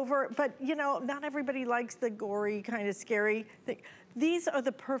people over, but you know, not everybody likes the gory, kind of scary thing. These are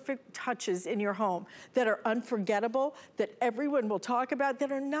the perfect touches in your home that are unforgettable, that everyone will talk about,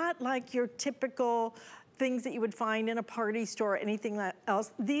 that are not like your typical things that you would find in a party store or anything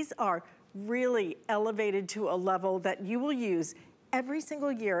else. These are really elevated to a level that you will use every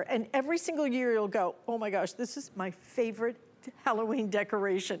single year, and every single year you'll go, oh my gosh, this is my favorite Halloween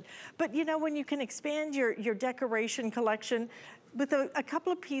decoration. But you know, when you can expand your decoration collection with a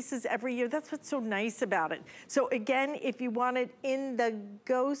couple of pieces every year, that's what's so nice about it. So again, if you want it in the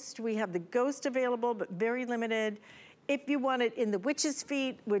Ghost, we have the Ghost available, but very limited. If you want it in the witch's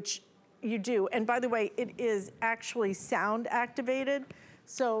feet, which you do, and by the way, it is actually sound activated,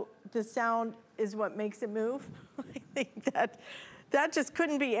 so the sound is what makes it move. I think that just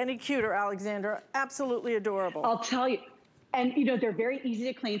couldn't be any cuter, Alexandra. Absolutely adorable. I'll tell you. And, you know, they're very easy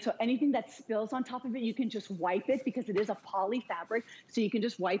to clean. So anything that spills on top of it, you can just wipe it because it is a poly fabric. So you can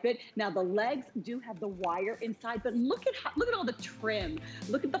just wipe it. Now, the legs do have the wire inside, but look at all the trim.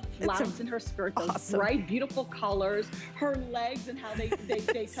 Look at the flounce in her skirt, those bright, beautiful colors. Her legs and how they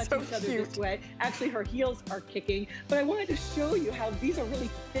touch so each other this way. Actually, her heels are kicking. But I wanted to show you how these are really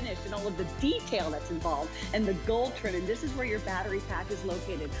finished and all of the detail that's involved and the gold trim. And this is where your battery pack is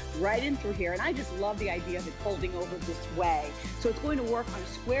located, right in through here. And I just love the idea of it folding over this way. day. So it's going to work on a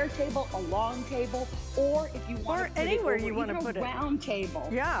square table, a long table, or if you want to put anywhere it over, you want to put it. Round table.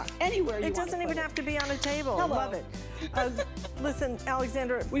 Yeah. Anywhere you want to put it. It doesn't even have to be on a table. Hello. Love it. Listen,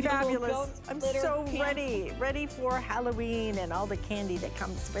 Alexandra, fabulous. I'm so ready for Halloween and all the candy that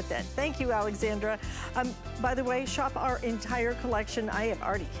comes with it. Thank you, Alexandra. By the way, shop our entire collection. I have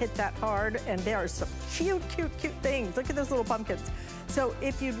already hit that hard, and there are some cute, cute, cute things. Look at those little pumpkins. So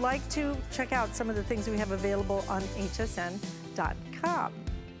if you'd like to check out some of the things we have available on hsn.com.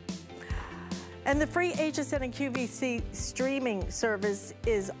 And the free HSN and QVC streaming service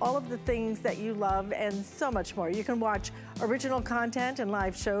is all of the things that you love and so much more. You can watch original content and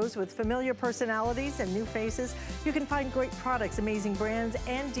live shows with familiar personalities and new faces. You can find great products, amazing brands,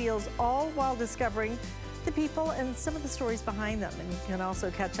 and deals, all while discovering the people and some of the stories behind them. And you can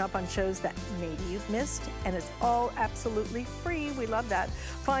also catch up on shows that maybe you've missed, and it's all absolutely free. We love that.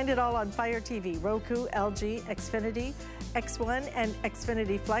 Find it all on Fire TV, Roku, LG, Xfinity, X1, and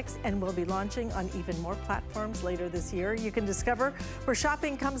Xfinity Flex, and we'll be launching on even more platforms later this year. You can discover where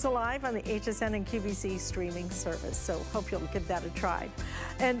shopping comes alive on the HSN and QVC streaming service. So hope you'll give that a try.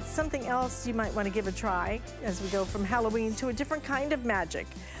 And something else you might want to give a try as we go from Halloween to a different kind of magic.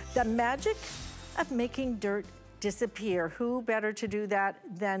 The magic of making dirt disappear. Who better to do that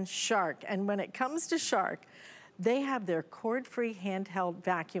than Shark? And when it comes to Shark, they have their cord-free handheld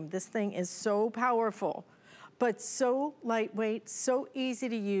vacuum. This thing is so powerful, but so lightweight, so easy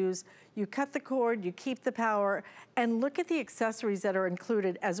to use. You cut the cord, you keep the power, and look at the accessories that are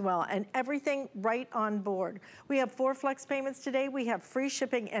included as well, and everything right on board. We have 4 flex payments today. We have free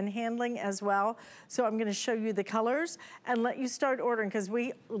shipping and handling as well. So I'm gonna show you the colors and let you start ordering, because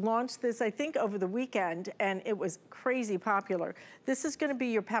we launched this, I think, over the weekend, and it was crazy popular. This is gonna be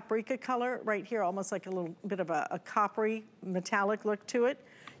your paprika color right here, almost like a little bit of a coppery metallic look to it.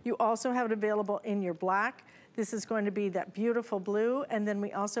 You also have it available in your black. This is going to be that beautiful blue, and then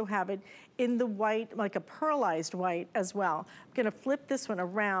we also have it in the white, like a pearlized white as well. I'm gonna flip this one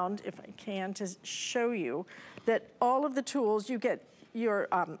around, if I can, to show you that all of the tools, you get your,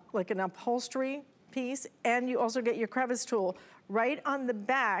 like an upholstery piece, and you also get your crevice tool right on the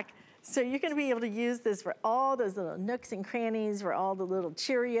back. So you're gonna be able to use this for all those little nooks and crannies, for all the little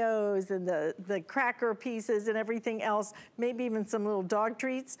Cheerios and the cracker pieces and everything else. Maybe even some little dog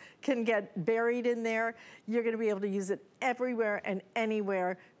treats can get buried in there. You're gonna be able to use it everywhere and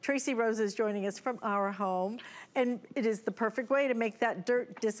anywhere. Tracy Rose is joining us from our home, and it is the perfect way to make that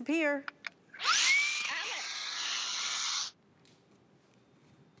dirt disappear.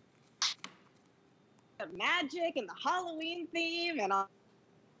 The magic and the Halloween theme and all.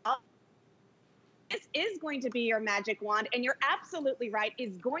 This is going to be your magic wand, and you're absolutely right,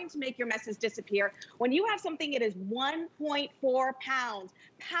 is going to make your messes disappear. When you have something that is 1.4 pounds,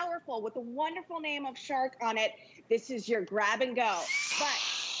 powerful, with the wonderful name of Shark on it, this is your grab and go. But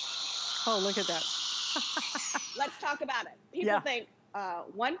oh, look at that. let's talk about it. People think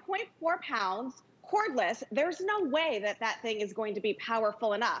 1.4 pounds, cordless, there's no way that that thing is going to be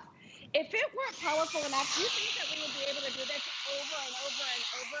powerful enough. If it weren't powerful enough, do you think that we would be able to do this over and over and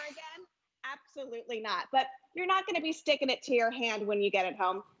over again? Absolutely not. But you're not going to be sticking it to your hand when you get it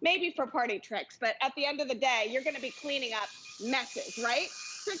home. Maybe for party tricks, but at the end of the day, you're going to be cleaning up messes, right?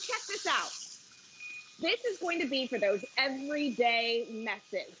 So check this out. This is going to be for those everyday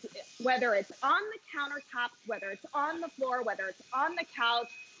messes, whether it's on the countertops, whether it's on the floor, whether it's on the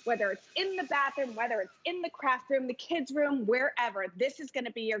couch, whether it's in the bathroom, whether it's in the craft room, the kids' room, wherever. This is going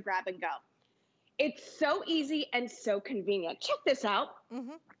to be your grab and go. It's so easy and so convenient. Check this out.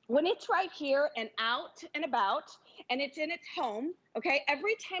 When it's right here and out and about, and it's in its home, okay,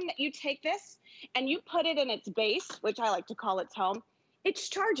 every time that you take this and you put it in its base, which I like to call its home, it's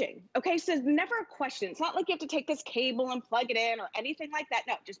charging, okay? So it's never a question. It's not like you have to take this cable and plug it in or anything like that.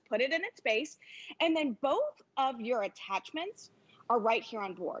 No, just put it in its base. And then both of your attachments are right here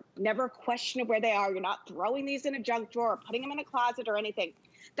on board. Never a question of where they are. You're not throwing these in a junk drawer or putting them in a closet or anything.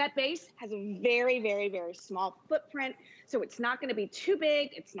 That base has a very, very, very small footprint, so it's not gonna be too big,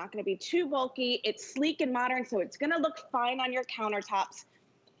 it's not gonna be too bulky, it's sleek and modern, so it's gonna look fine on your countertops.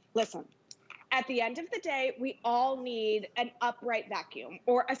 Listen, at the end of the day, we all need an upright vacuum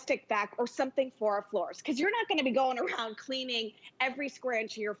or a stick vac or something for our floors, because you're not gonna be going around cleaning every square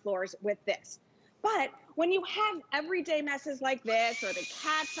inch of your floors with this. But when you have everyday messes like this, or the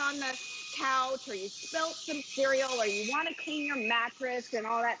cat's on the couch, or you spilt some cereal, or you want to clean your mattress and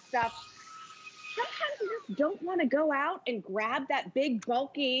all that stuff, sometimes you just don't want to go out and grab that big,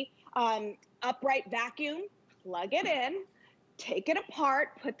 bulky, upright vacuum, plug it in, take it apart,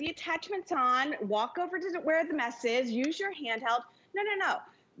 put the attachments on, walk over to where the mess is, use your handheld. No, no, no.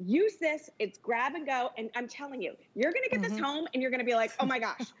 Use this, it's grab and go, and I'm telling you, you're gonna get this home and you're gonna be like, oh my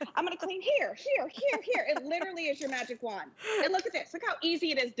gosh, I'm gonna clean here, here, here, here. It literally is your magic wand. And look at this, look how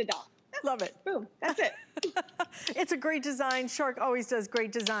easy it is to doff. Love it. Boom, that's it. It's a great design. Shark always does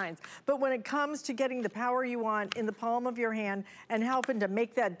great designs. But when it comes to getting the power you want in the palm of your hand and helping to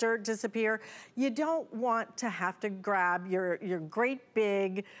make that dirt disappear, you don't want to have to grab your great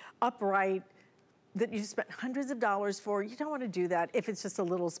big upright that you spent hundreds of dollars for. You don't want to do that if it's just a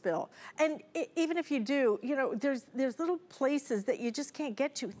little spill. And even if you do, you know, there's little places that you just can't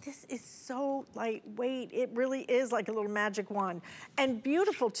get to. This is so lightweight. It really is like a little magic wand. And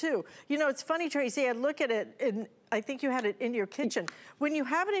beautiful too. You know, it's funny, Tracy, I look at it, and I think you had it in your kitchen. When you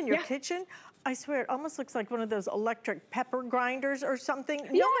have it in your kitchen, I swear, it almost looks like one of those electric pepper grinders or something.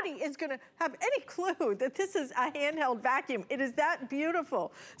 Yeah. Nobody is gonna have any clue that this is a handheld vacuum. It is that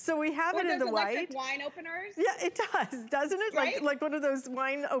beautiful. So we have it in the white. Electric wine openers? Yeah, it does, doesn't it? Right? Like one of those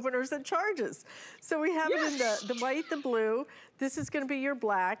wine openers that charges. So we have it in the white, the blue. This is gonna be your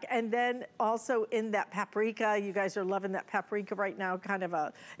black. And then also in that paprika. You guys are loving that paprika right now. Kind of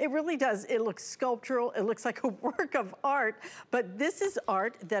it really does. It looks sculptural. It looks like a work of art. But this is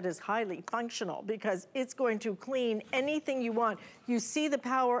art that is highly functional, because it's going to clean anything you want. You see the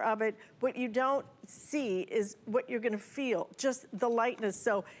power of it. What you don't see is what you're gonna feel, just the lightness.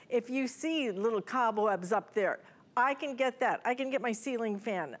 So if you see little cobwebs up there, I can get that. I can get my ceiling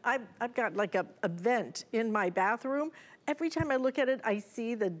fan. I've got like a vent in my bathroom. Every time I look at it, I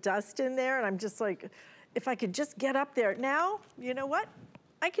see the dust in there, and I'm just like, if I could just get up there. Now, you know what?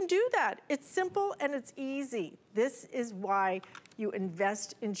 I can do that. It's simple and it's easy. This is why you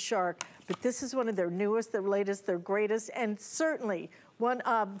invest in Shark. But this is one of their newest, their latest, their greatest, and certainly one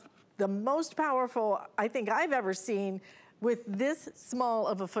of the most powerful I think I've ever seen with this small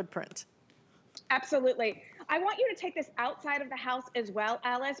of a footprint. Absolutely. I want you to take this outside of the house as well,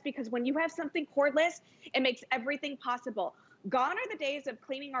 Alyce, because when you have something cordless, it makes everything possible. Gone are the days of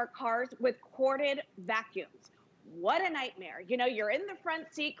cleaning our cars with corded vacuums. What a nightmare. You know, you're in the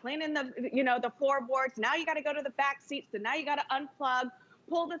front seat cleaning the, you know, the floorboards. Now you got to go to the back seat. So now you got to unplug,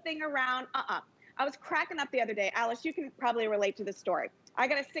 pull the thing around. I was cracking up the other day. Alyce, you can probably relate to this story. I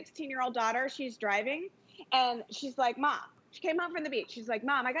got a 16-year-old daughter. She's driving and she's like, Mom, she came home from the beach. She's like,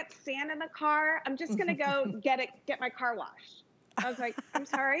 Mom, I got sand in the car. I'm just going to go get my car washed. I was like, I'm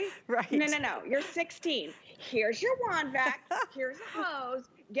sorry? Right. No. You're 16. Here's your wand vac. Here's a hose.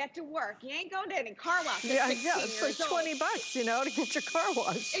 Get to work. You ain't going to any car wash. Yeah, it's like 20 bucks, you know, to get your car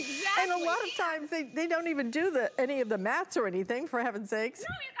washed. Exactly. And a lot of times they don't even do any of the mats or anything, for heaven's sakes. No,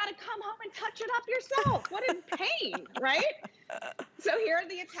 you got to come home and touch it up yourself. What a pain, right? So here are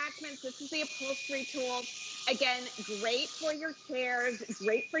the attachments. This is the upholstery tool. Again, great for your chairs,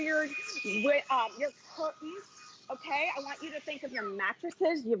 great for your curtains. Okay, I want you to think of your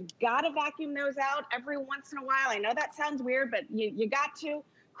mattresses. You've got to vacuum those out every once in a while. I know that sounds weird, but you got to.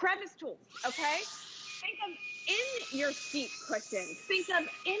 Crevice tools, okay? Think of in your seat cushions. Think of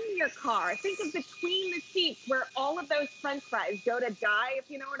in your car. Think of between the seats where all of those french fries go to die, if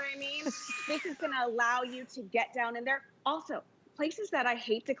you know what I mean. This is going to allow you to get down in there. Also, places that I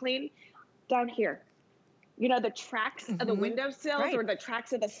hate to clean, down here. You know, the tracks of the windowsills or the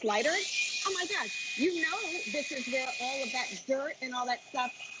tracks of the sliders. Oh my gosh, you know this is where all of that dirt and all that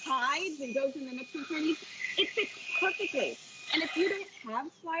stuff hides and goes in the nooks and crannies. It fits perfectly. And if you don't have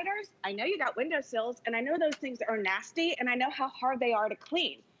sliders, I know you got windowsills, and I know those things are nasty, and I know how hard they are to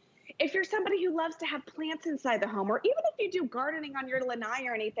clean. If you're somebody who loves to have plants inside the home, or even if you do gardening on your lanai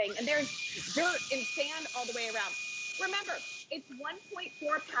or anything, and there's dirt and sand all the way around, remember, it's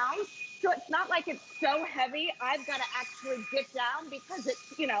 1.4 pounds. So it's not like it's so heavy, I've got to actually get down because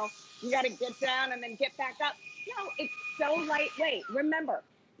it's, you know, you got to get down and then get back up. No, it's so lightweight. Remember,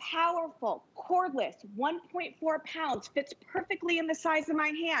 powerful, cordless, 1.4 pounds, fits perfectly in the size of my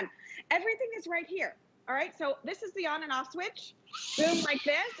hand. Everything is right here. All right, so this is the on and off switch. Boom, like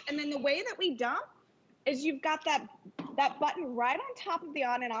this. And then the way that we dump is you've got that button right on top of the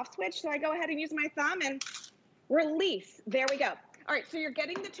on and off switch. So I go ahead and use my thumb and release. There we go. All right, so you're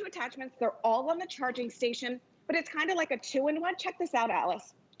getting the two attachments. They're all on the charging station, but it's kind of like a two-in-one. Check this out,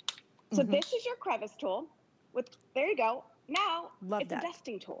 Alyce. So this is your crevice tool. There you go. Now it's a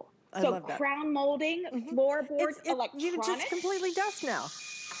dusting tool. So crown molding, floorboards, electronics. You can just completely dust now.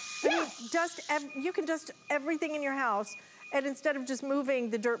 I mean, you can dust everything in your house, and instead of just moving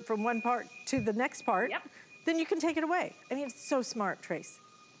the dirt from one part to the next part, then you can take it away. I mean, it's so smart, Trace.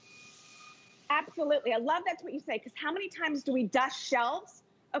 Absolutely. I love that's what you say, because how many times do we dust shelves,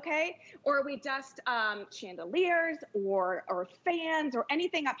 okay? Or we dust chandeliers or fans or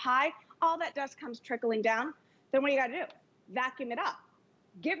anything up high. All that dust comes trickling down. Then what do you got to do? Vacuum it up.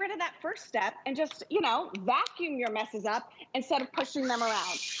 get rid of that first step and just, you know, vacuum your messes up instead of pushing them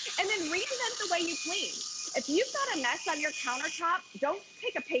around. And then reinvent the way you clean. If you've got a mess on your countertop, don't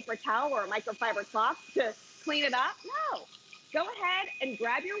take a paper towel or a microfiber cloth to clean it up. No, go ahead and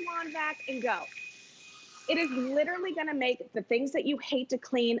grab your wand vac and go. It is literally going to make the things that you hate to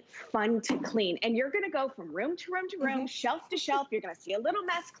clean fun to clean. And you're going to go from room to room to room, shelf to shelf. You're going to see a little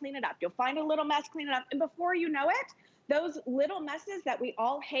mess, clean it up. You'll find a little mess, clean it up. And before you know it, those little messes that we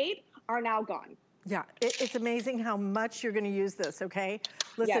all hate are now gone. Yeah, it's amazing how much you're going to use this, okay?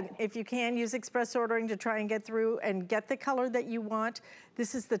 Listen, if you can, use express ordering to try and get through and get the color that you want.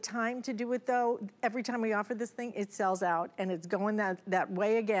 This is the time to do it, though. Every time we offer this thing, it sells out, and it's going that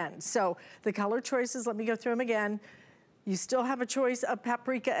way again. So the color choices, let me go through them again. You still have a choice of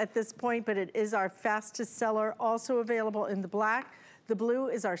paprika at this point, but it is our fastest seller, also available in the black. The blue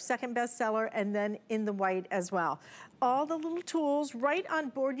is our second best seller, and then in the white as well. All the little tools right on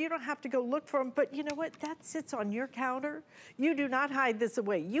board. You don't have to go look for them, but you know what? That sits on your counter. You do not hide this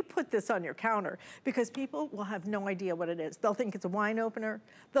away. You put this on your counter because people will have no idea what it is. They'll think it's a wine opener.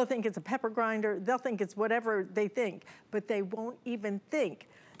 They'll think it's a pepper grinder. They'll think it's whatever they think, but they won't even think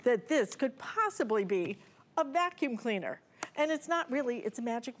that this could possibly be a vacuum cleaner. And it's not really, it's a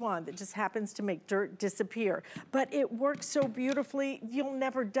magic wand that just happens to make dirt disappear. But it works so beautifully, you'll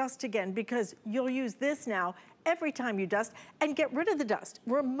never dust again because you'll use this now every time you dust and get rid of the dust.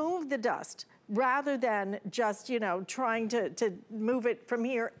 Remove the dust rather than just, you know, trying to move it from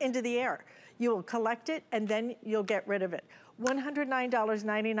here into the air. You'll collect it and then you'll get rid of it.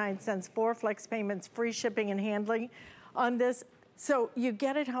 $109.99 for flex payments, free shipping and handling on this. So you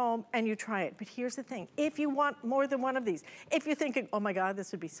get it home and you try it. But here's the thing, if you want more than one of these, if you're thinking, oh my God,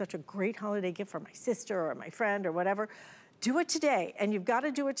 this would be such a great holiday gift for my sister or my friend or whatever, do it today. And you've got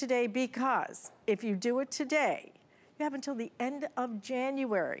to do it today because if you do it today, you have until the end of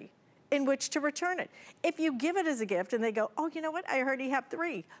January in which to return it. If you give it as a gift and they go, oh, you know what, I already have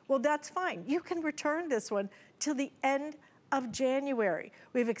 3. Well, that's fine. You can return this one till the end of January.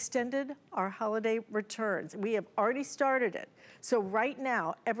 We've extended our holiday returns. We have already started it. So right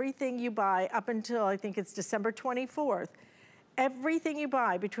now, everything you buy up until I think it's December 24th, everything you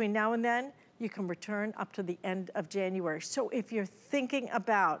buy between now and then, you can return up to the end of January. So if you're thinking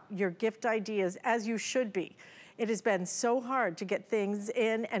about your gift ideas, as you should be, it has been so hard to get things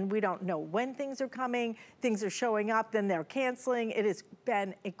in and we don't know when things are coming, things are showing up, then they're canceling. It has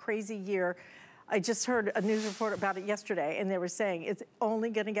been a crazy year. I just heard a news report about it yesterday and they were saying it's only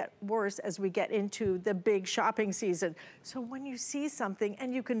gonna get worse as we get into the big shopping season. So when you see something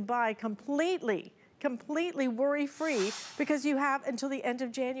and you can buy completely worry-free because you have until the end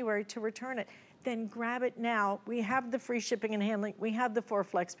of January to return it, then grab it now. We have the free shipping and handling. We have the 4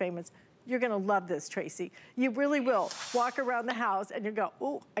 flex payments. You're gonna love this, Tracy. You really will. Walk around the house and you go,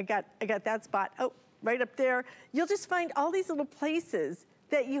 oh, I got that spot. Oh, right up there. You'll just find all these little places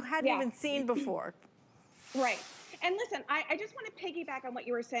that you hadn't even seen before. Right. And listen, I just want to piggyback on what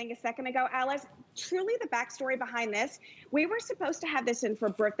you were saying a second ago, Alyce. Truly the backstory behind this, we were supposed to have this in for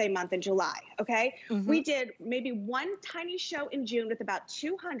birthday month in July, okay? We did maybe one tiny show in June with about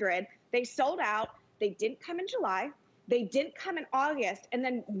 200. They sold out. They didn't come in July. They didn't come in August. And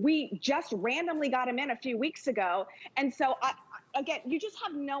then we just randomly got them in a few weeks ago. And so, again, you just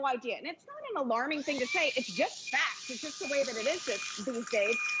have no idea. And it's not an alarming thing to say. It's just facts. It's just the way that it is these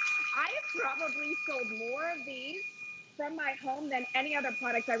days. I have probably sold more of these from my home than any other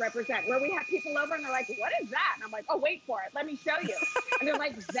product I represent, where we have people over and they're like, what is that? And I'm like, oh, wait for it. Let me show you. And they're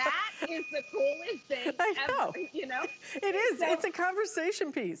like, that is the coolest thing ever, you know? It is. So, it's a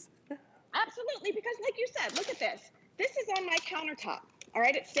conversation piece. Absolutely. Because like you said, look at this. This is on my countertop. All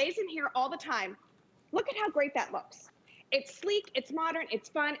right. It stays in here all the time. Look at how great that looks. It's sleek. It's modern. It's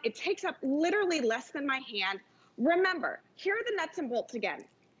fun. It takes up literally less than my hand. Remember, here are the nuts and bolts again.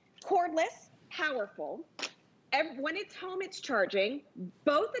 Cordless, powerful. When it's home, it's charging.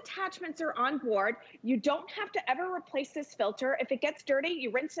 Both attachments are on board. You don't have to ever replace this filter. If it gets dirty,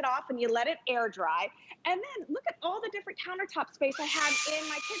 you rinse it off and you let it air dry. And then look at all the different countertop space I have in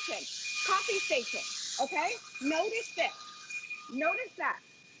my kitchen. Coffee station, okay? Notice this. Notice that.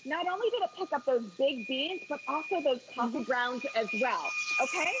 Not only did it pick up those big beans, but also those coffee grounds as well,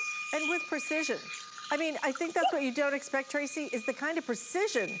 okay? And with precision. I mean, I think that's what you don't expect, Tracy, is the kind of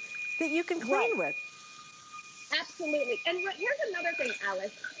precision that you can clean with. Absolutely. And here's another thing,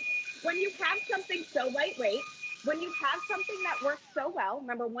 Alyce. When you have something so lightweight, when you have something that works so well,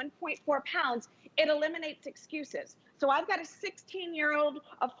 remember 1.4 pounds, it eliminates excuses. So I've got a 16-year-old,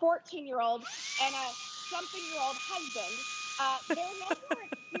 a 14-year-old, and a something-year-old husband. There are no more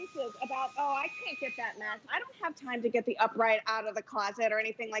excuses about about, oh, I can't get that mess. I don't have time to get the upright out of the closet or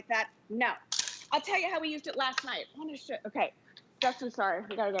anything like that. No. I'll tell you how we used it last night. Okay, Justin, sorry,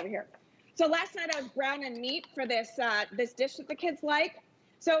 we gotta go over here. So last night I was browning meat for this this dish that the kids like.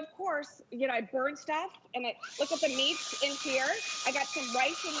 So of course, you know, I burned stuff and look at the meats in here. I got some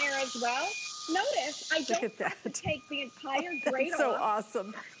rice in there as well. Notice I don't have to take the entire grate off. That's so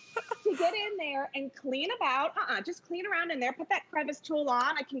awesome. To get in there and clean about, just clean around in there, put that crevice tool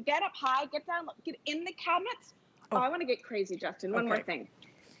on. I can get up high, get down, get in the cabinets. Oh, I want to get crazy, Justin. One more thing.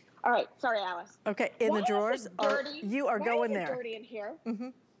 All right, sorry, Alice. Okay, in the drawers, you are going there. Why is it dirty in here?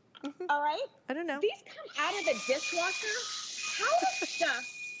 All right? I don't know. These come out of the dishwasher. How does stuff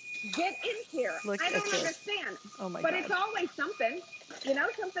get in here? I don't understand. Oh my God. But it's always something. You know,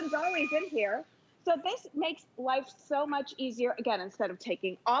 something's always in here. So this makes life so much easier. Again, instead of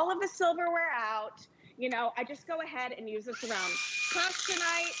taking all of the silverware out, you know, I just go ahead and use this around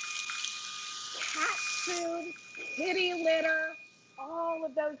prostonite, cat food, kitty litter, all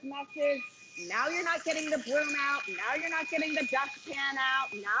of those messes. Now you're not getting the broom out. Now you're not getting the dustpan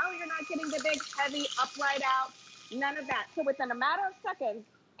out. Now you're not getting the big, heavy upright out. None of that. So within a matter of seconds,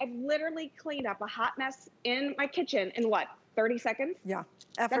 I've literally cleaned up a hot mess in my kitchen in what, 30 seconds? Yeah,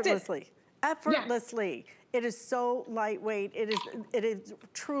 effortlessly. Effortlessly. Yeah. It is so lightweight. It is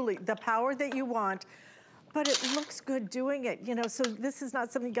truly the power that you want, but it looks good doing it. You know, so this is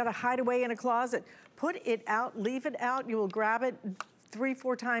not something you gotta hide away in a closet. Put it out, leave it out. You will grab it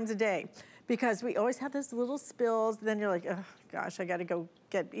 3-4 times a day, because we always have those little spills. Then you're like, oh gosh, I gotta go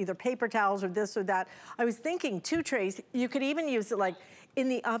get either paper towels or this or that. I was thinking 2 trays, you could even use it like in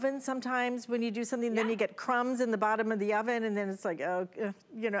the oven sometimes when you do something, then you get crumbs in the bottom of the oven, and then it's like, oh,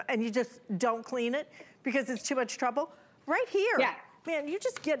 you know, and you just don't clean it because it's too much trouble. Right here. Yeah. Man, you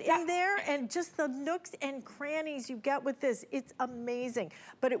just get in there, and just the nooks and crannies you get with this, it's amazing.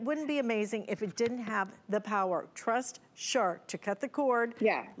 But it wouldn't be amazing if it didn't have the power. Trust Shark to cut the cord,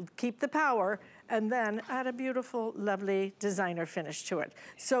 keep the power, and then add a beautiful, lovely designer finish to it.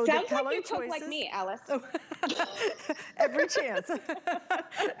 So sounds the color like you choices, cook like me, Alice. Every chance.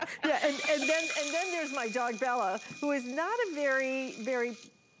 Yeah, and then there's my dog Bella, who is not a very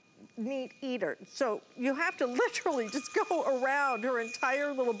neat eater. So you have to literally just go around her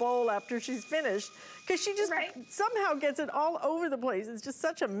entire little bowl after she's finished, because she just somehow gets it all over the place. It's just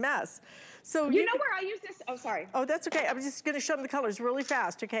such a mess. So you know where I use this? Oh, sorry. Oh, that's okay. I'm just gonna show them the colors really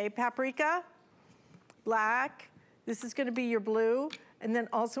fast, okay? Paprika, black, this is gonna be your blue, and then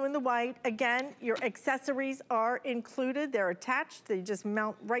also in the white. Again, your accessories are included. They're attached. They just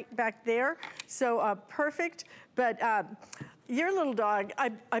mount right back there. So perfect. But your little dog,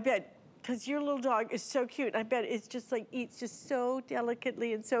 I bet, because your little dog is so cute, I bet it's just like eats just so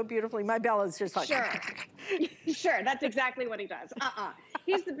delicately and so beautifully. My Bella's just like... Sure. Sure, that's exactly what he does.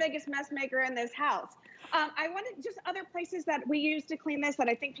 He's the biggest mess maker in this house. I wanted just other places that we use to clean this that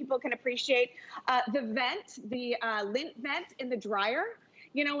I think people can appreciate. The vent, the lint vent in the dryer.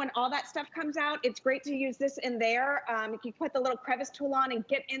 You know, when all that stuff comes out, it's great to use this in there. You can put the little crevice tool on and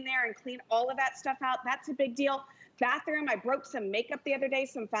get in there and clean all of that stuff out. That's a big deal. Bathroom, I broke some makeup the other day,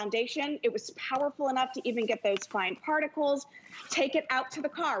 some foundation. It was powerful enough to even get those fine particles. Take it out to the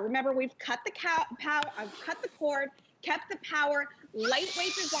car. Remember, we've cut the I've cut the cord, kept the power,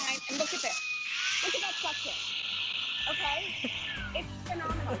 lightweight design, and look at this. Look at that suction. Okay? It's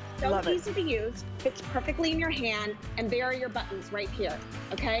phenomenal. So easy to use, fits perfectly in your hand, and there are your buttons right here.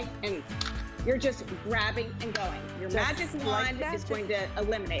 Okay? And you're just grabbing and going. Your magic wand is going to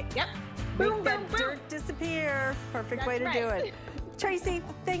eliminate. Yep. Boom, boom, boom. Dirt disappear. Perfect way to do it. Tracy,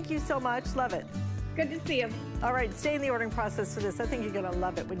 thank you so much. Love it. Good to see you. All right, stay in the ordering process for this. I think you're going to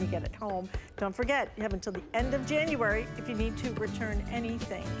love it when you get it home. Don't forget, you have until the end of January if you need to return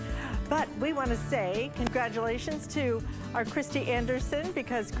anything. But we want to say congratulations to our Christy Anderson,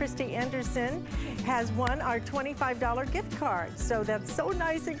 because Christy Anderson has won our $25 gift card. So that's so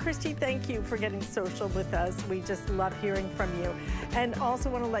nice. And Christy, thank you for getting social with us. We just love hearing from you. And also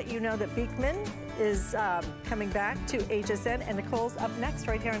want to let you know that Beekman is coming back to HSN, and Nicole's up next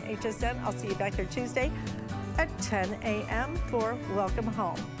right here on HSN. I'll see you back here Tuesday at 10 a.m. for Welcome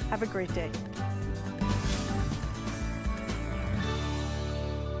Home. Have a great day.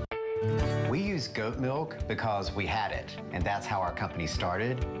 We use goat milk because we had it, and that's how our company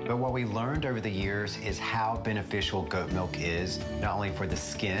started. But what we learned over the years is how beneficial goat milk is, not only for the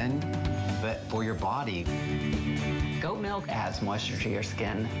skin, but for your body. Goat milk adds moisture to your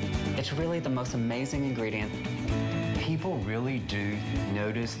skin. It's really the most amazing ingredient. People really do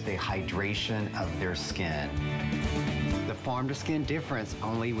notice the hydration of their skin. The farm to skin difference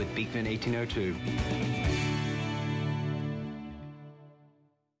only with Beekman 1802.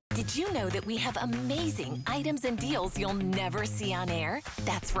 Did you know that we have amazing items and deals you'll never see on air?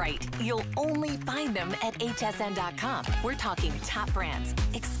 That's right. You'll only find them at hsn.com. We're talking top brands,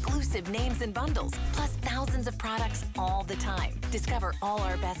 exclusive names and bundles, plus thousands of products all the time. Discover all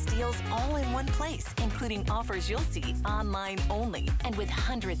our best deals all in one place, including offers you'll see online only. And with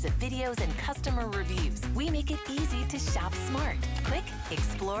hundreds of videos and customer reviews, we make it easy to shop smart. Click,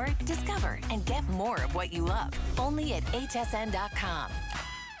 explore, discover, and get more of what you love. Only at hsn.com.